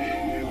it?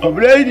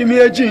 Obrady me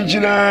a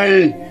chinchina.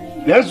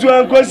 That's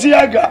one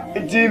Quasiaga, a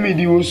timid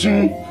you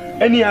soon.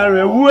 Any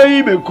other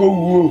way, be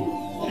KOO.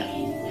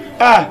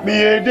 Ah,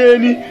 me a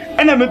Danny,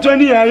 and I'm a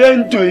 20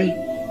 iron toy.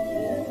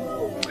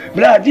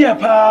 Blood, dear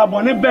pa,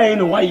 bonnet bay in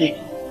a way.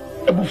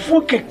 A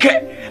buffooka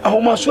cat, a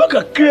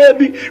homaswaka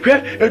crabby,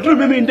 a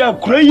dream in that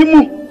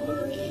crayimu.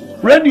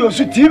 Radio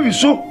so TV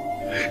so.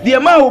 The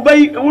amount by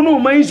no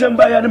minds and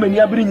by Adam and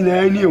Yabrin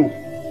I knew.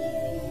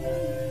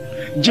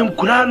 Jim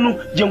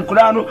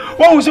Kurano,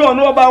 what was all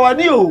know about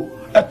you?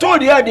 I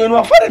told the idea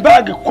no for the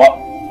bag of quack.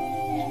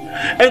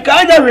 And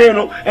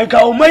KWADWO and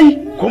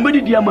KOO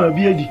comedy dear my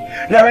beardy.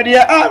 Now,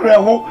 dear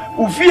Araho,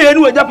 who fear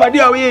no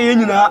Japadia way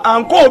in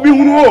and call me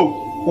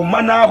who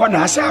mana when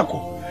I saco.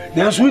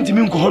 Then soon to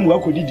me, Kohon,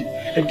 what could it?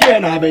 A dear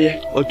and I be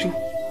or 2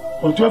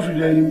 or 12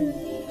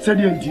 said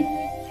the empty.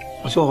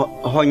 So,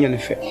 a honey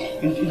fair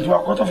into a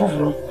quarter of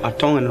a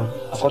tongue,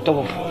 a quarter of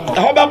a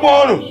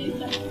hobble.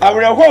 I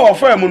will go a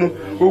firm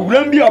who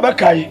will be a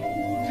bakai.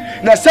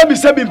 Now,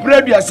 Sabi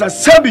previous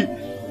as Sabi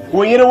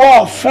when you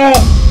are 4.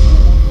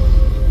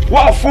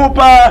 What for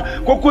pa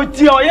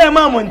kokoti o ye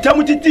ma mo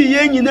ntamu titi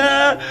ye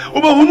nyina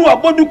obahunu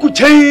abodu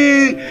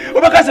kuchen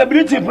obakasa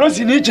beauty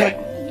process ni che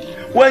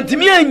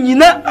wantimi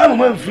anyina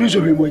amama mfiri so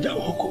be moja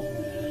hoko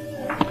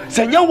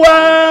sanya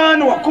wa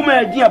na wakoma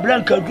agi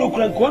ablanka duro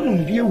kura ko no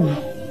mbie wu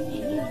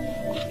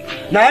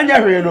na anya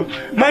hwe no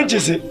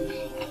manchese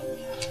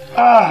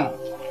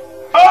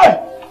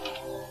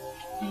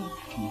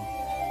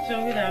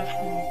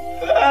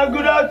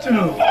good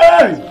afternoon.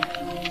 Hey.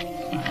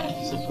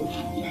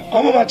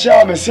 Come on,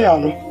 child, me say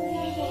no.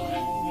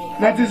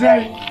 That is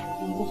I.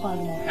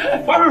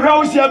 What we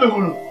house here be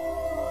hulu.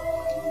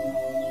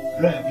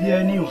 La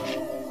bien ni o.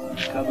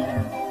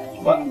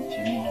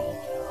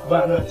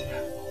 Ba not.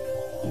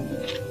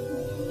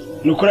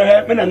 No kura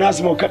he me na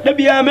nasmo ka da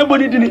bia me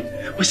boni dini.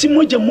 Wasi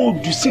moja mo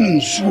du sin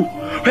nsuo.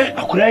 He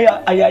akura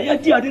ya ayaya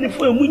di ade ne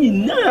fo emu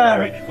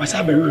nyinaare.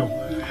 Wasa be rewo.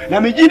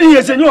 Na me gidi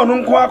ye senye onu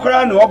nko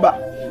akura na oba.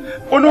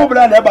 Ono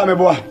obra na eba me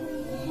boa.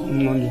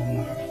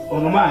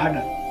 Ono ma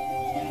hada.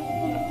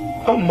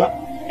 Amma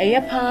eya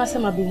pa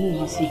sama bi mu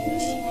hasi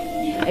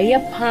eya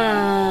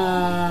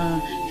pa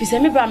fi se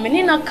me ba me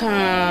ni na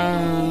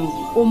kan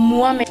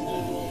omua me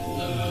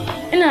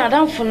ina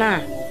adam funa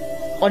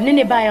oni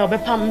ne ba ya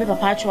obepa me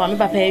papa atwa me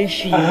papa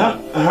efi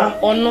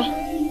ono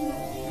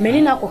me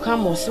ni na koka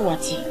mo se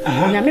wati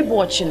nya me bo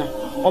ochi na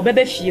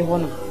obebe fie ho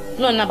no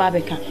na ba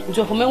beka nti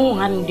ofo me hu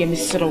ha ne de me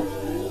serew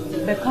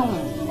beka ho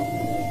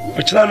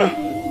ochira no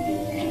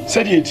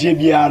se de tie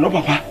bia no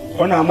papa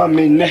ona ama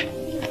me nne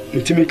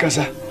ntimi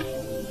kasa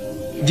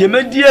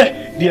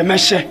Demedie, dear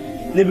Meshe,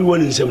 never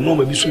one in some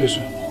normal business.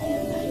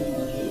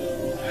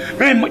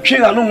 Very much,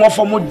 I don't want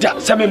for more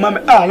that some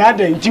mamma,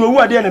 rather, until you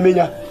are there,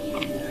 Namina.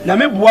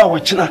 Namebua,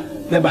 watchina,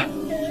 never.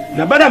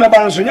 Nabana, my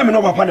balance, you never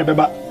know upon a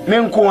beba,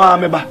 Menkoa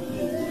meba.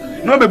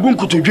 No be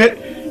bunku to get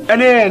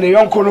any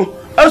young cono,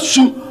 a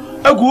su,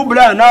 a good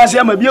bra, and I say,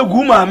 I'm a beer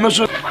guma,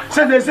 Monsieur.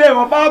 Said they say,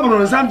 or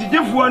Barbara, something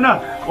different one,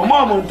 or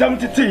Mamma, time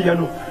to tea, you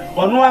know.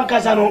 On one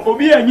casano, or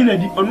be a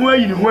unity, on where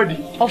you ready.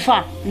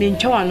 Offer, mean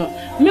Choano.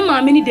 Me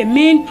mamma need the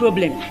main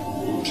problem.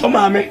 Oh,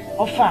 mammy.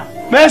 Offer.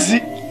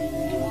 Mercy.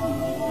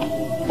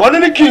 One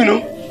in the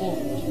kino.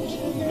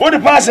 What the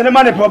pass and the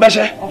money for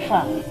Besha?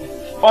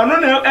 Or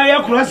no,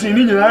 I cross in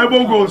Indian, I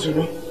will go to.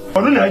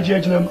 Or no, I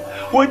judge them.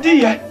 Oh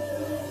dear.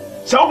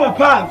 So,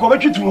 Papa, go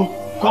back to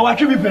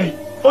Kawaki pay.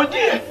 Oh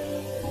dear.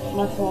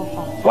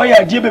 Why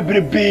are dear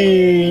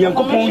baby?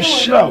 Uncle Pong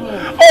show.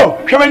 Oh,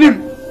 come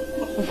in.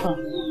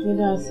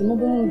 Without some of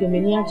the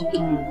maniac.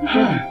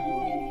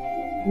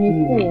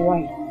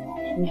 Why?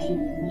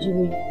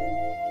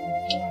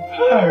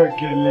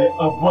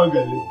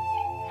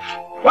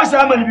 What's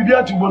that money be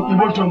able to work in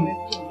bottom?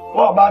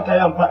 What about I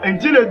am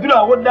until they do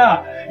what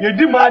that you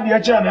demand the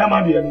child, I'm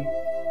a dear.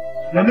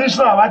 The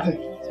minister about it.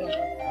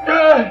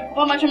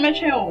 How much am I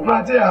sure?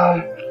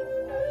 Matia.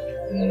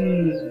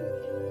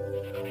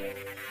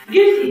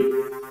 Guilty.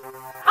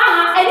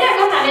 I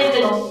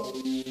didn't come.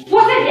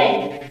 What's it then?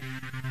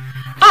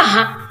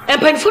 And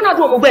painful not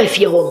one will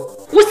fear home.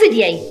 What's it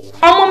then?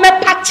 I'm on my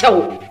patcho.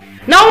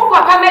 Now,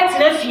 Papa met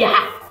in a fear.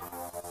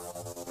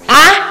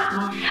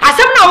 As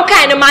some now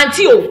kind of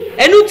mantio,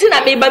 and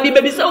Lutina may be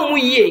baby so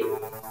ye.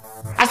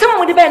 As someone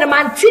would depend a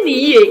mantini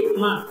ye.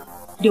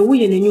 The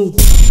William and you.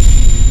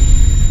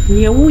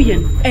 Near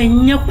William,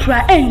 and you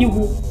cry and you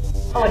will.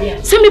 Oh, dear.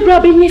 Send me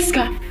brother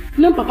Niska.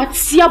 No, Papa,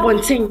 see a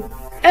one thing.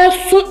 A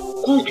foot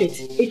concrete,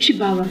 a cheap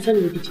balance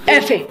and with it.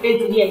 Effect.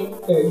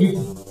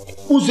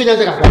 Who's the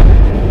other?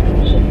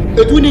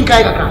 The twinning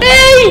Kaika.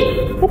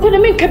 Hey! What can I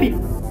make a bit?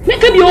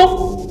 Make a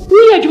bio.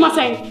 We are you must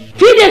say.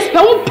 3 days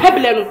per one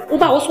pebble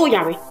over also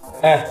Yari.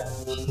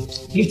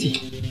 Guilty.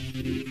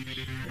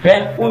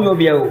 Ben, Uno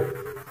Bio.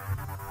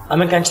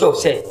 I'm a country of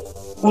say,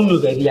 Uno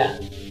baby.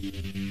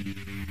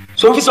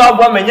 So if it's our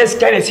woman, yes,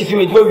 kind of see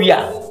you where we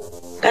are.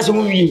 That's a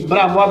movie.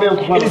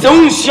 It's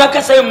only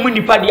Shaka say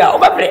Munipadia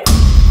over there.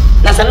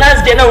 That's a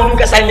nice day now,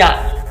 Lucasania.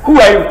 Who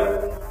are you?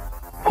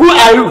 Who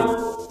are you?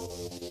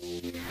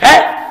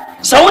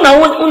 So una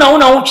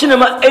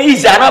cinema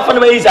is an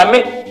often is a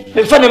me.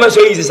 The funny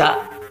so easy, sir.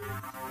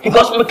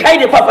 Because my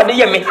kind of papa de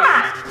yame.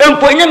 And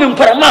point him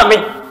for a mammy.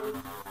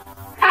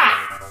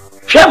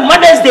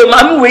 Mother's Day,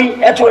 mammy,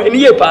 way at 1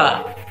 year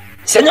pa.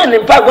 Send an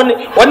impact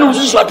one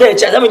who's short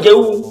age. I mean,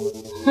 you.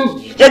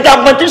 Yet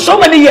I've wanted so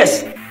many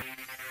years.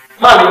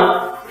 Mammy,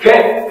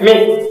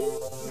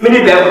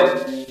 many devil,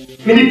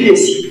 many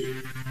PC.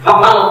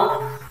 Papa,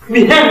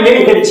 me hand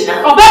many heads.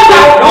 Oh, that's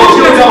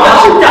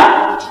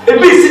a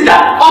visitor.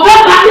 Oh,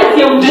 that's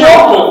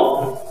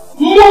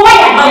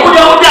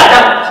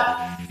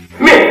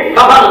me,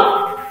 Papa,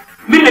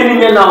 me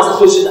now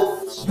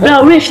associate.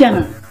 Now,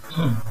 Rafiana.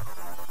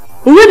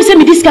 We will send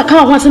me this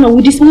car once and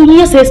with this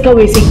moon says go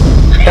racing.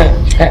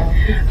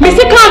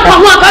 Mr. Can't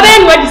come up, I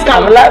mean, where this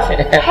car laughing.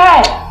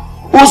 Hey,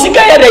 who's the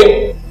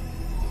guy?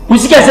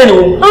 Who's the guy?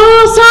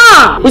 Oh,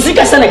 sir. Who's the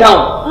guy?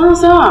 Oh,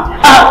 sir.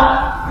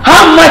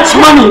 How much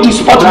money do you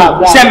support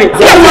me? Send me.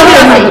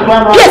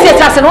 Yes,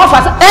 yes, an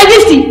offer. You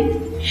see,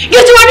 you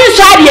do one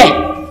inside here.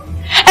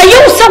 And you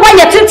saw when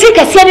you take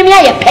a send me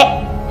a pet.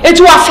 It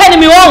was sending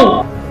me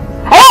home.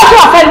 I don't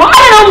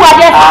know what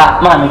I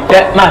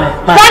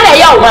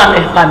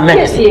Mammy.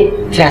 Yes,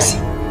 yes.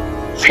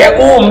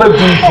 Oh, my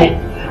beautiful.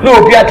 No,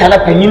 be a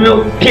canapé, you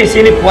know, place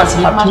any once,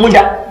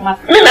 Matmuda.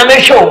 Men, I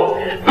make sure.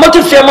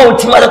 Motor Fema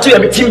with Timothy to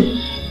your team.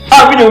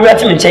 I'll be the way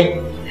to maintain.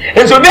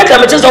 And so, make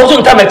a just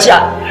also time at ya.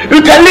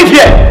 You can live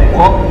here.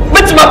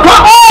 But my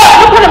car.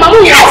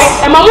 Oh,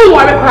 yes, and my moon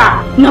were a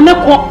crack. No,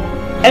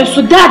 and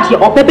so daddy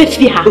or baby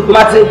fiha. Oh,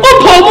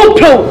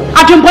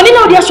 I don't want to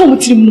know the assume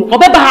with him or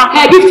Baba.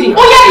 Hey, Gifty.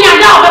 Oh, yeah,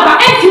 now, Baba,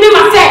 and me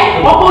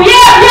myself. Oh,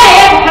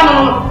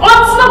 yeah.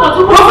 What's not what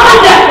to go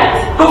find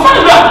that? Go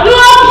find that. No,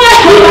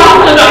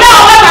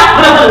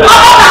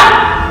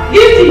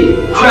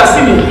 Gifty.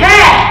 Trust me.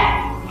 Hey.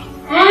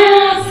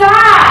 Sir.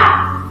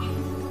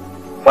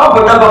 Papa.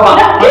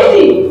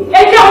 Gifty.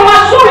 And you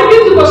are sure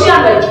Gifty was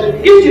young.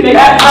 Gifty,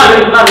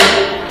 man.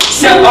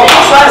 Say, oh,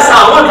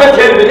 I want to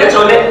tell you that's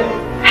on it.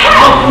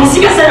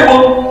 Music said,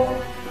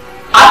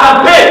 I can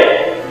pay.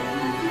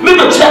 Me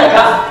to check.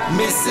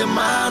 Miss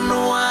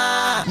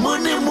Manoa,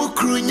 Muni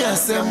Mukrunya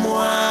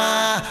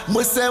Semoa,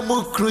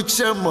 Musemu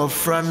Krucha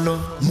Mofrano,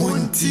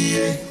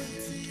 Muntie,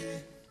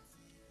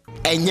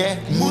 Enye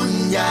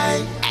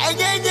Munyai,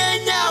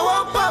 Enye,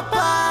 oh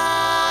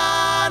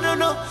Papa,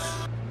 no.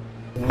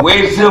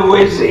 Where's hey,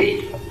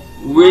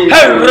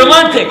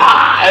 romantic.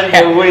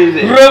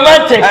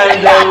 Romantic.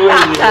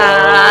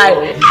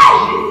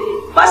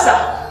 Passa.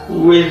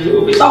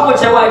 With someone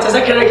say why it's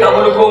a character on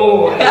the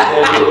go.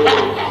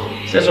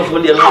 Says of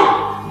the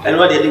and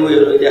what they do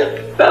with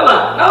it.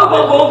 Bama, now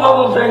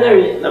go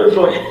friendly. Never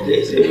for it.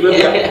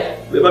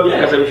 We probably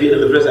have some feel of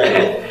the press.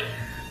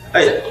 I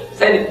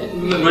said it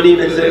ready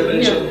to say.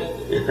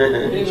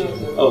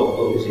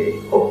 Oh,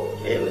 say. Oh,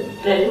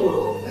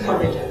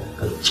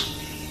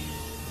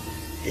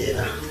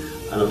 yeah.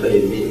 I don't pay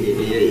me.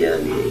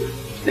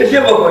 The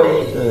fever body.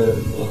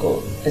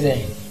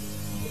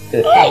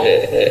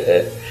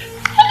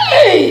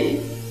 Hey!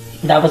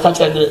 That was such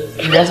a good.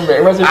 That's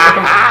very much.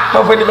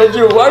 How for the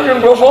you? What you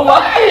go for?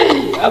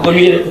 I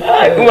believe it.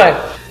 Come on.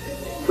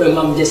 Well,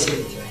 Mom, just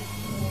wait.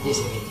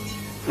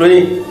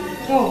 Really?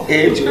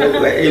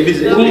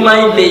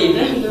 Kumai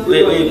baby.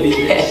 Wait,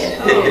 business.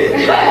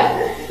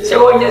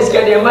 So when you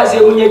get the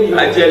massive, you need to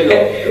tell you.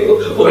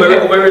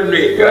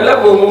 You're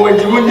not going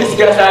to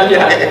discuss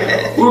idea.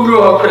 Who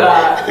know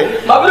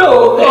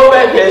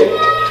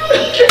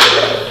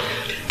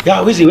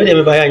yeah, we see when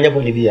they buy a new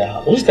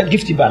Bolivia. What's that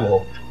gifty banner?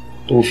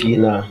 To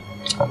Fina.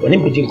 When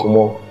you think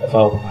more of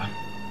our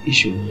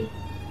issue,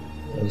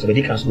 so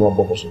they can't know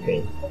about what's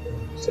okay.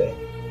 So,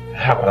 I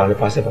have around the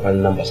past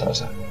numbers.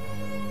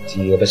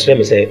 See, the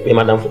same say,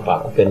 Madame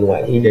Fupa, open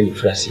wide in the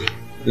phrase.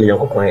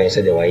 I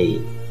said, the way.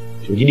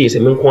 So, you did a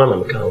main one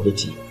on account of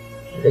it.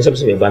 And some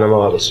say,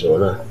 Banama was so.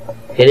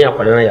 Any of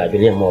Panama, I've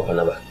been here more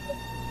Panama.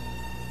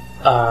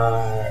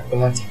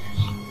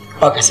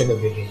 What I said,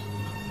 baby.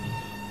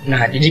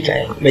 Nah, did you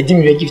care? But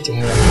didn't you give to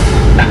me?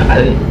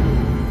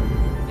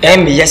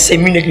 And yes, a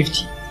minute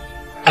 50.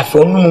 I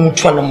found no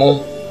one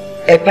more.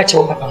 A patch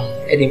of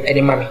papa,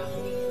 Eddie Mammy.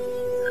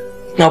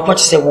 Now, what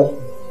you say,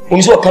 when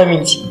you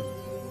coming tea.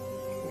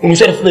 When you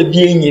said for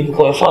being here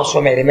because I found so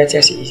many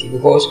matters easy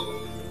because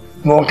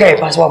no one can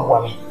pass one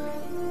woman.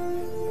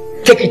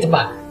 Take it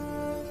back.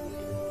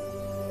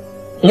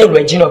 No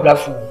Regina Black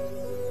fool.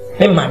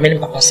 Then my men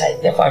papa side,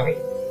 their family.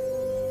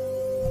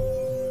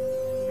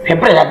 Her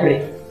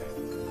brother.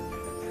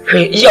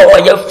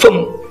 Your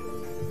phone,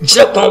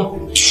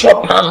 Japan,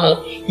 Chopin,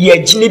 ye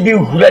Jinibi,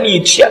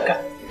 Rani, Chiaka.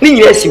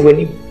 Yes, you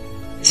win.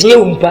 See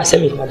you pass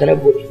me, Madame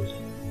Body.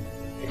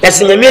 That's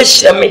in the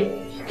mission,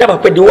 never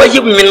put the way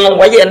you mean,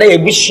 why you and I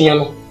wish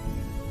you.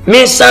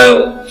 Me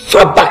son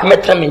for back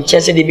metram in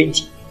Chelsea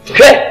debate.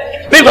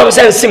 Hey, we have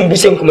a sim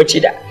busing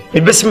comachida, the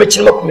best match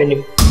in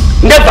Mockman.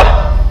 Never,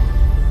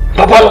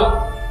 Papa,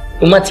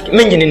 automatic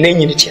minion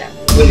in the chair.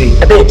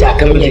 I bet I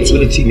come in to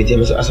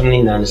as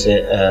something and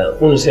say,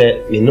 who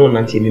say, me know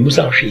nothing, me must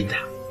read.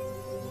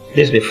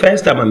 This is the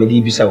first time I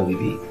made Bisa will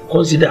be.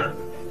 Consider.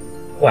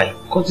 Why?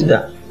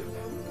 Consider.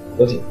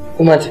 What is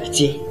automatic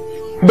tea?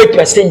 But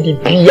you send the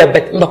beer,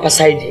 but not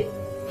aside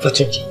for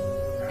 20.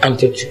 I'm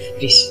telling you,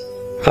 please.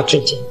 For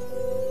 20.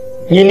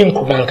 You need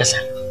Kumankasa.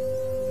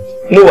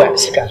 No one,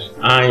 Sika.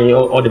 I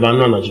or the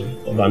banana, or the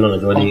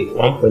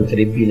 1.3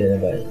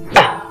 billion.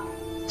 Ah!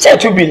 Say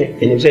 2 billion.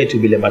 And you say 2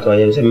 billion, but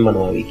I am saying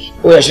 1 week.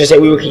 Oh, I should say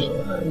week.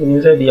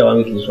 You say be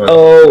 1 week.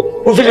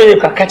 Oh, who feel you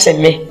can catch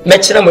me?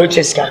 Match them with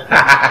Cheska.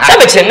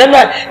 Some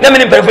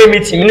never perform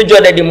meeting. You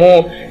know that the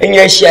more in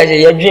your shares,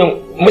 your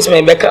dream, most of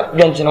my backup,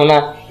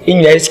 gentlemen, in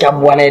your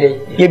scab 1 day.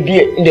 You be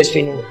in the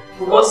spin.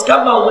 Was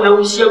come out when I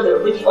was share the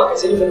rich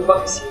fuckers and even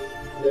fuckers.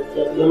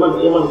 Your man,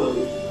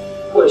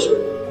 for sure.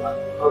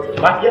 Okay,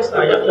 but yes,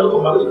 I have to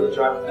go back to the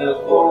track.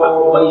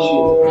 What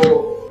issue?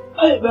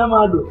 Hey,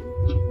 Bamado.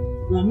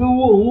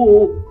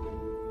 No,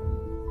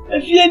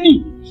 if you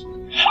need,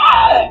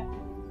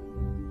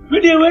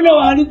 when you went out,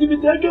 I need to be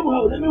taken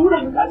out. I mean, what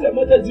I'm going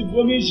to get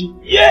information.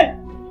 Yeah.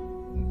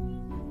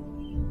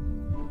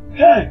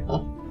 Hey,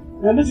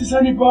 now this is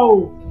Sunny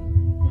Power.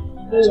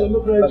 I'm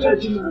not going to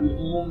catch him.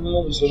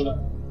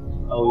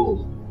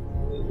 Oh,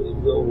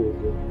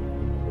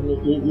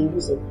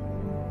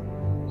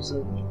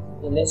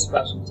 the next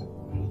person.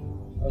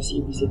 I see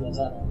you see me.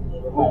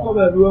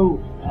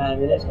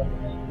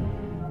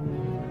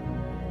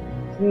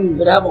 I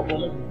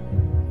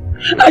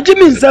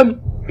mean, some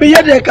me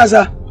had a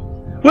casa.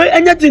 Why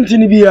anything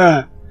to be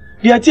a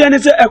Tiana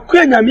said a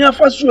queen, I'm here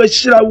for sure.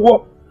 Shall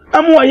walk.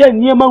 I'm why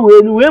near my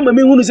way. Where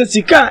me who said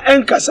Sika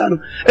and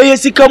Casano. A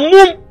Sika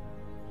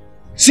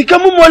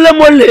mum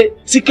mole,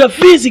 Sika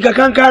physica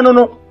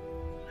cancano.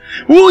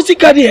 Who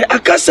Sika dear, a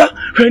casa,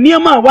 her near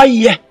my why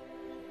ye.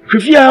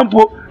 Refia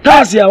ample,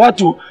 Tasia, what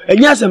to, and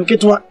Yasam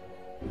Ketwa.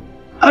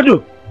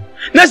 Ado.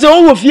 That's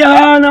all of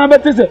Yana,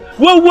 but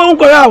what won't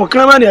go out?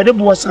 Cramani at the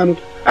Boasan.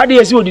 I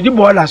dare see what the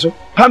Boalasso,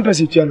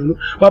 Pampers Italiano,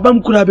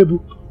 Babam Kurabebu.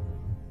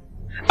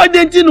 I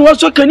didn't know what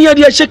so can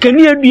you shake a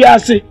near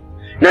Diase.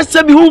 That's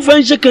a be who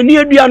find shake a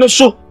near Diano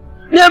so.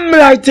 Name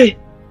right.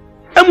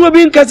 I'm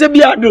being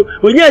Casabiado,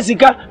 when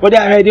Yasica, what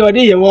I had the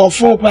idea of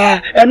 4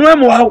 pa, and one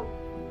more.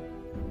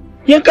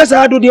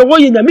 Yankasado, the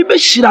way in the Mibe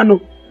Shirano.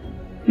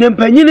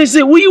 Nempanini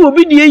say, we will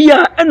be the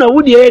year, and I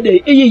would the head.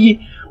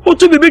 What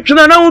to be between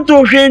an out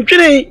of Shane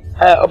Tree?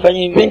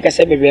 Opinion, think I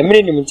said, a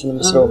minimum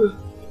to so.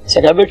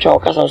 Said I bet your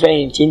cousin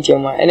saying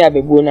Tintima, and I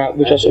be Buna,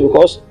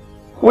 because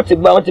what the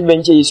bounty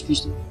bench is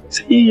Christian.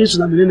 Yes,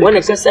 when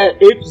I said,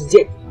 it's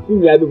jet,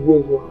 who I be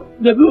going for.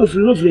 The bill of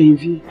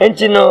lovely, and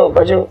you know,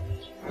 but you're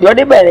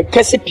the better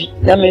Cassipi,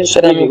 that means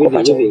that I make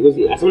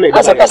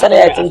as a cousin.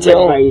 I think,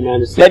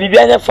 maybe be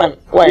a fan.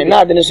 Why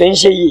not? Then so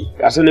she,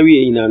 as an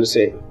away in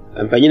answer,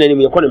 and Panina in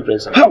your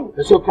conference. How?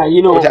 So,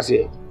 you know what I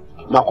say.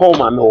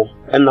 Macoma no,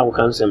 and now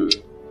can send me.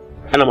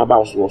 And I'm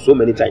about so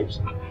many times.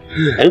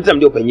 Anytime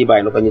they open you by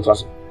an open you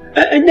trust.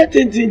 And that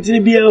ain't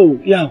be oh,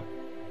 yeah.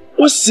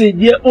 What's it,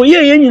 dear? Oh,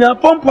 yeah, you know,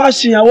 pump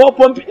passing, I walk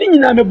pumping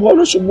in a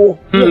bonus of war.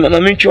 I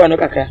mean, you are no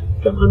caca.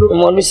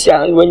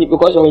 When you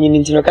because when you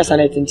need to know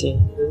Cassanet.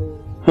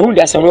 Who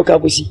does a local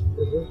pussy?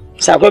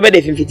 So I go better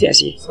if you fit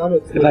as you.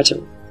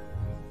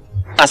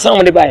 As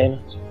someone buy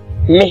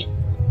me,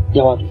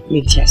 you want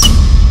me, yes.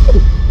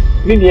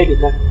 Maybe I get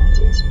that.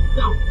 business.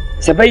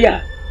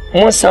 Sabaya,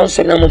 more sounds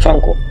of Namu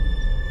Fanko.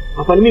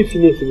 Upon me,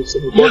 Philip,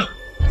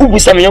 who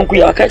was some young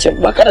queer catcher,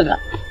 Bacarada.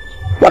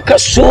 Waka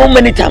so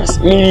many times,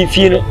 me,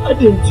 Fino. I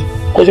didn't.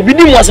 Because the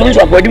bidding was on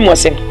what you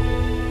was saying.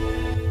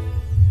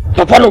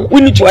 Papa, no,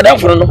 we need to add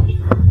for no.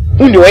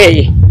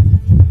 Anyway,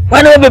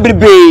 why not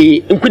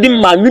be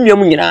including my million?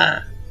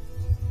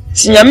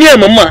 Sinyamia,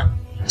 Mamma,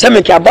 some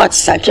make your bats,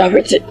 such a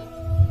wretched.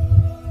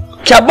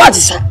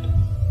 Cabats.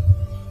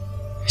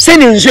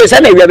 Sending you,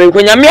 Samuel,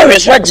 when your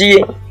marriage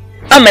strategy.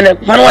 I'm a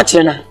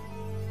Panwachina.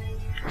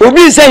 We'll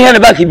be saying here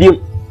about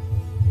you.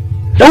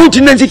 Don't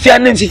you know if you're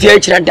Nancy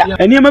Fiat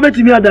and you're about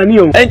to me,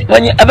 Daniel. And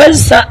when you ever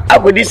saw, I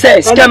would say,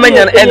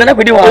 Scamanian, and I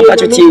could do one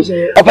part of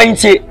tea, or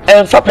paint it,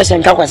 and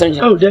 4% Kawasan.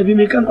 Oh, there be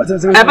me come. I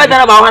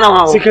better about 1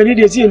 hour. Second,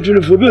 you see, and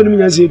Trunif,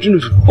 me as a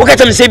Trunif. Look at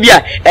them,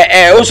 Sabia,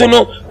 also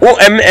know,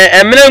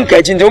 a man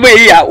catching the way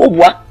here,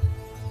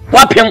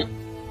 what him.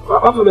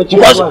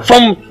 Because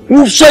from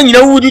who son, you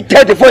know, who did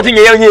 30, 40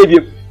 years.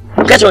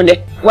 Catch on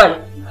there. What?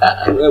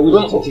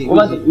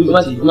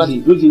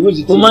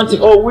 Romantic.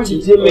 Oh, which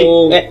is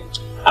me.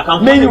 I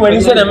can't mean when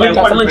you said a man.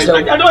 I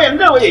don't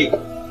know.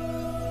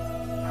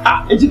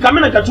 Ah, it's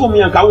coming like a 2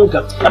 million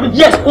Kawuka. I mean,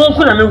 yes,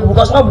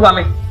 because of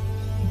Rami.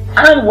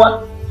 And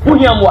what? Who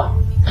you are?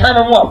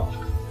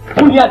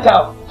 Who you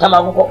are?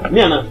 Tamako.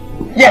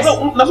 Yes,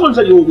 that's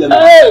what you will.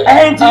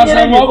 And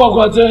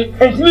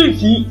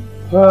me,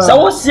 so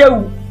what's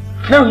you?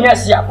 Now,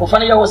 yes, yeah, for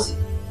funny hours.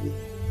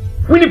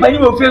 We need penny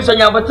of face on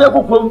your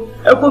potato,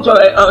 a coach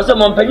or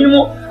someone penny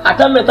more. I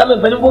tell me,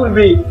 penny will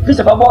be piece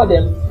of about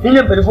them. In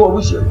a penny for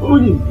wish.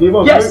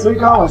 Yes,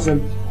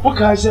 what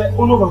can I say?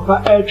 All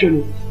over air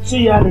training.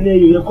 See, I know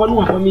you're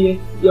calling for me.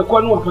 You're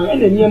calling for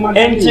any near my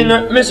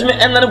engine. Miss me,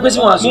 and another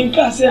question was in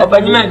Cassia,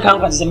 but you man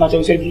can't pass a matter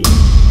of safety.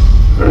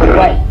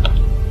 Why?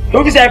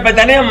 Don't you say, but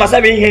the name must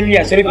have been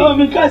here, so oh,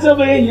 because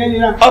over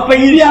here, up in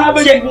here, up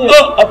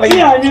in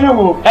here, you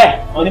know, eh,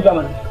 on the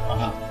permanent.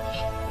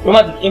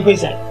 Romantic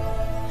inside.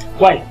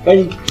 Why?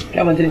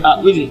 Come on,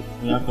 with it.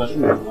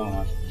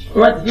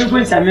 What you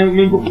put some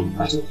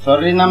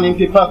sorry, I'm in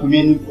paper.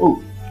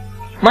 Oh,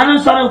 man,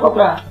 sorry,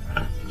 Papa.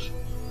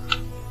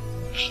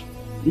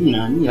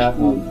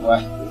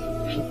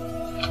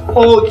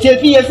 Oh,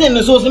 Chelsea, I send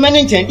the sauce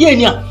management.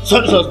 Yeah,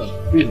 sorry.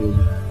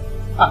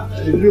 Ah,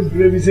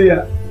 let me say,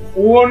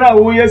 one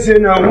hour, yes,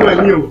 and now, who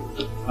are you?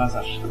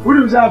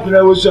 What is happening?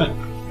 I was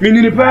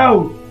meaning the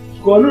power.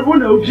 Call it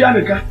one of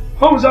Janica.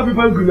 How was happy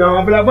people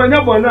now? But I find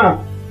out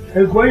now.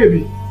 And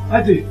quietly,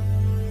 I think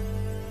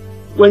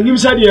when you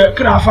said you're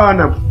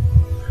Crafana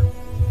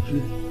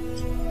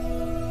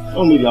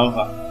only the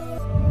alpha.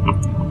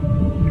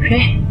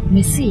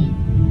 Missy,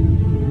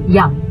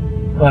 young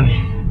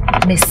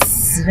Miss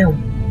Rew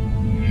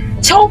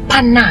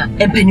Chopana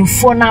and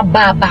Penufona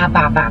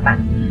Baba,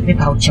 me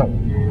poucho.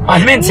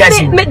 I meant, yes,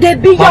 there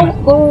be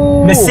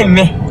young missing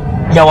me.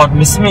 You want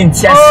Miss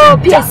Mint, yes,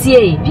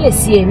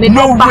 PSA,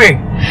 no way.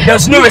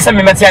 There's no reason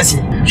me, Matthias.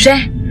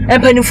 Share.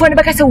 And Penufona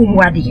Bacasa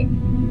Wadi.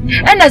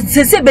 And as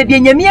they say, baby,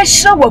 and Yamia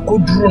shower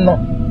could druno.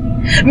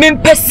 Men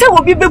Pessa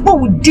will be able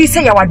with this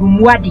say our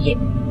Wadi.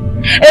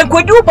 And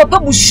could you, Papa,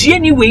 bush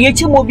anyway,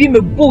 yet you will be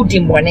a boat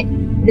in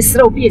one. The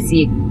slow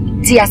PSA,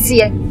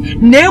 Tiasia,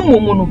 no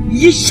mono,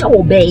 ye shall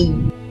obey.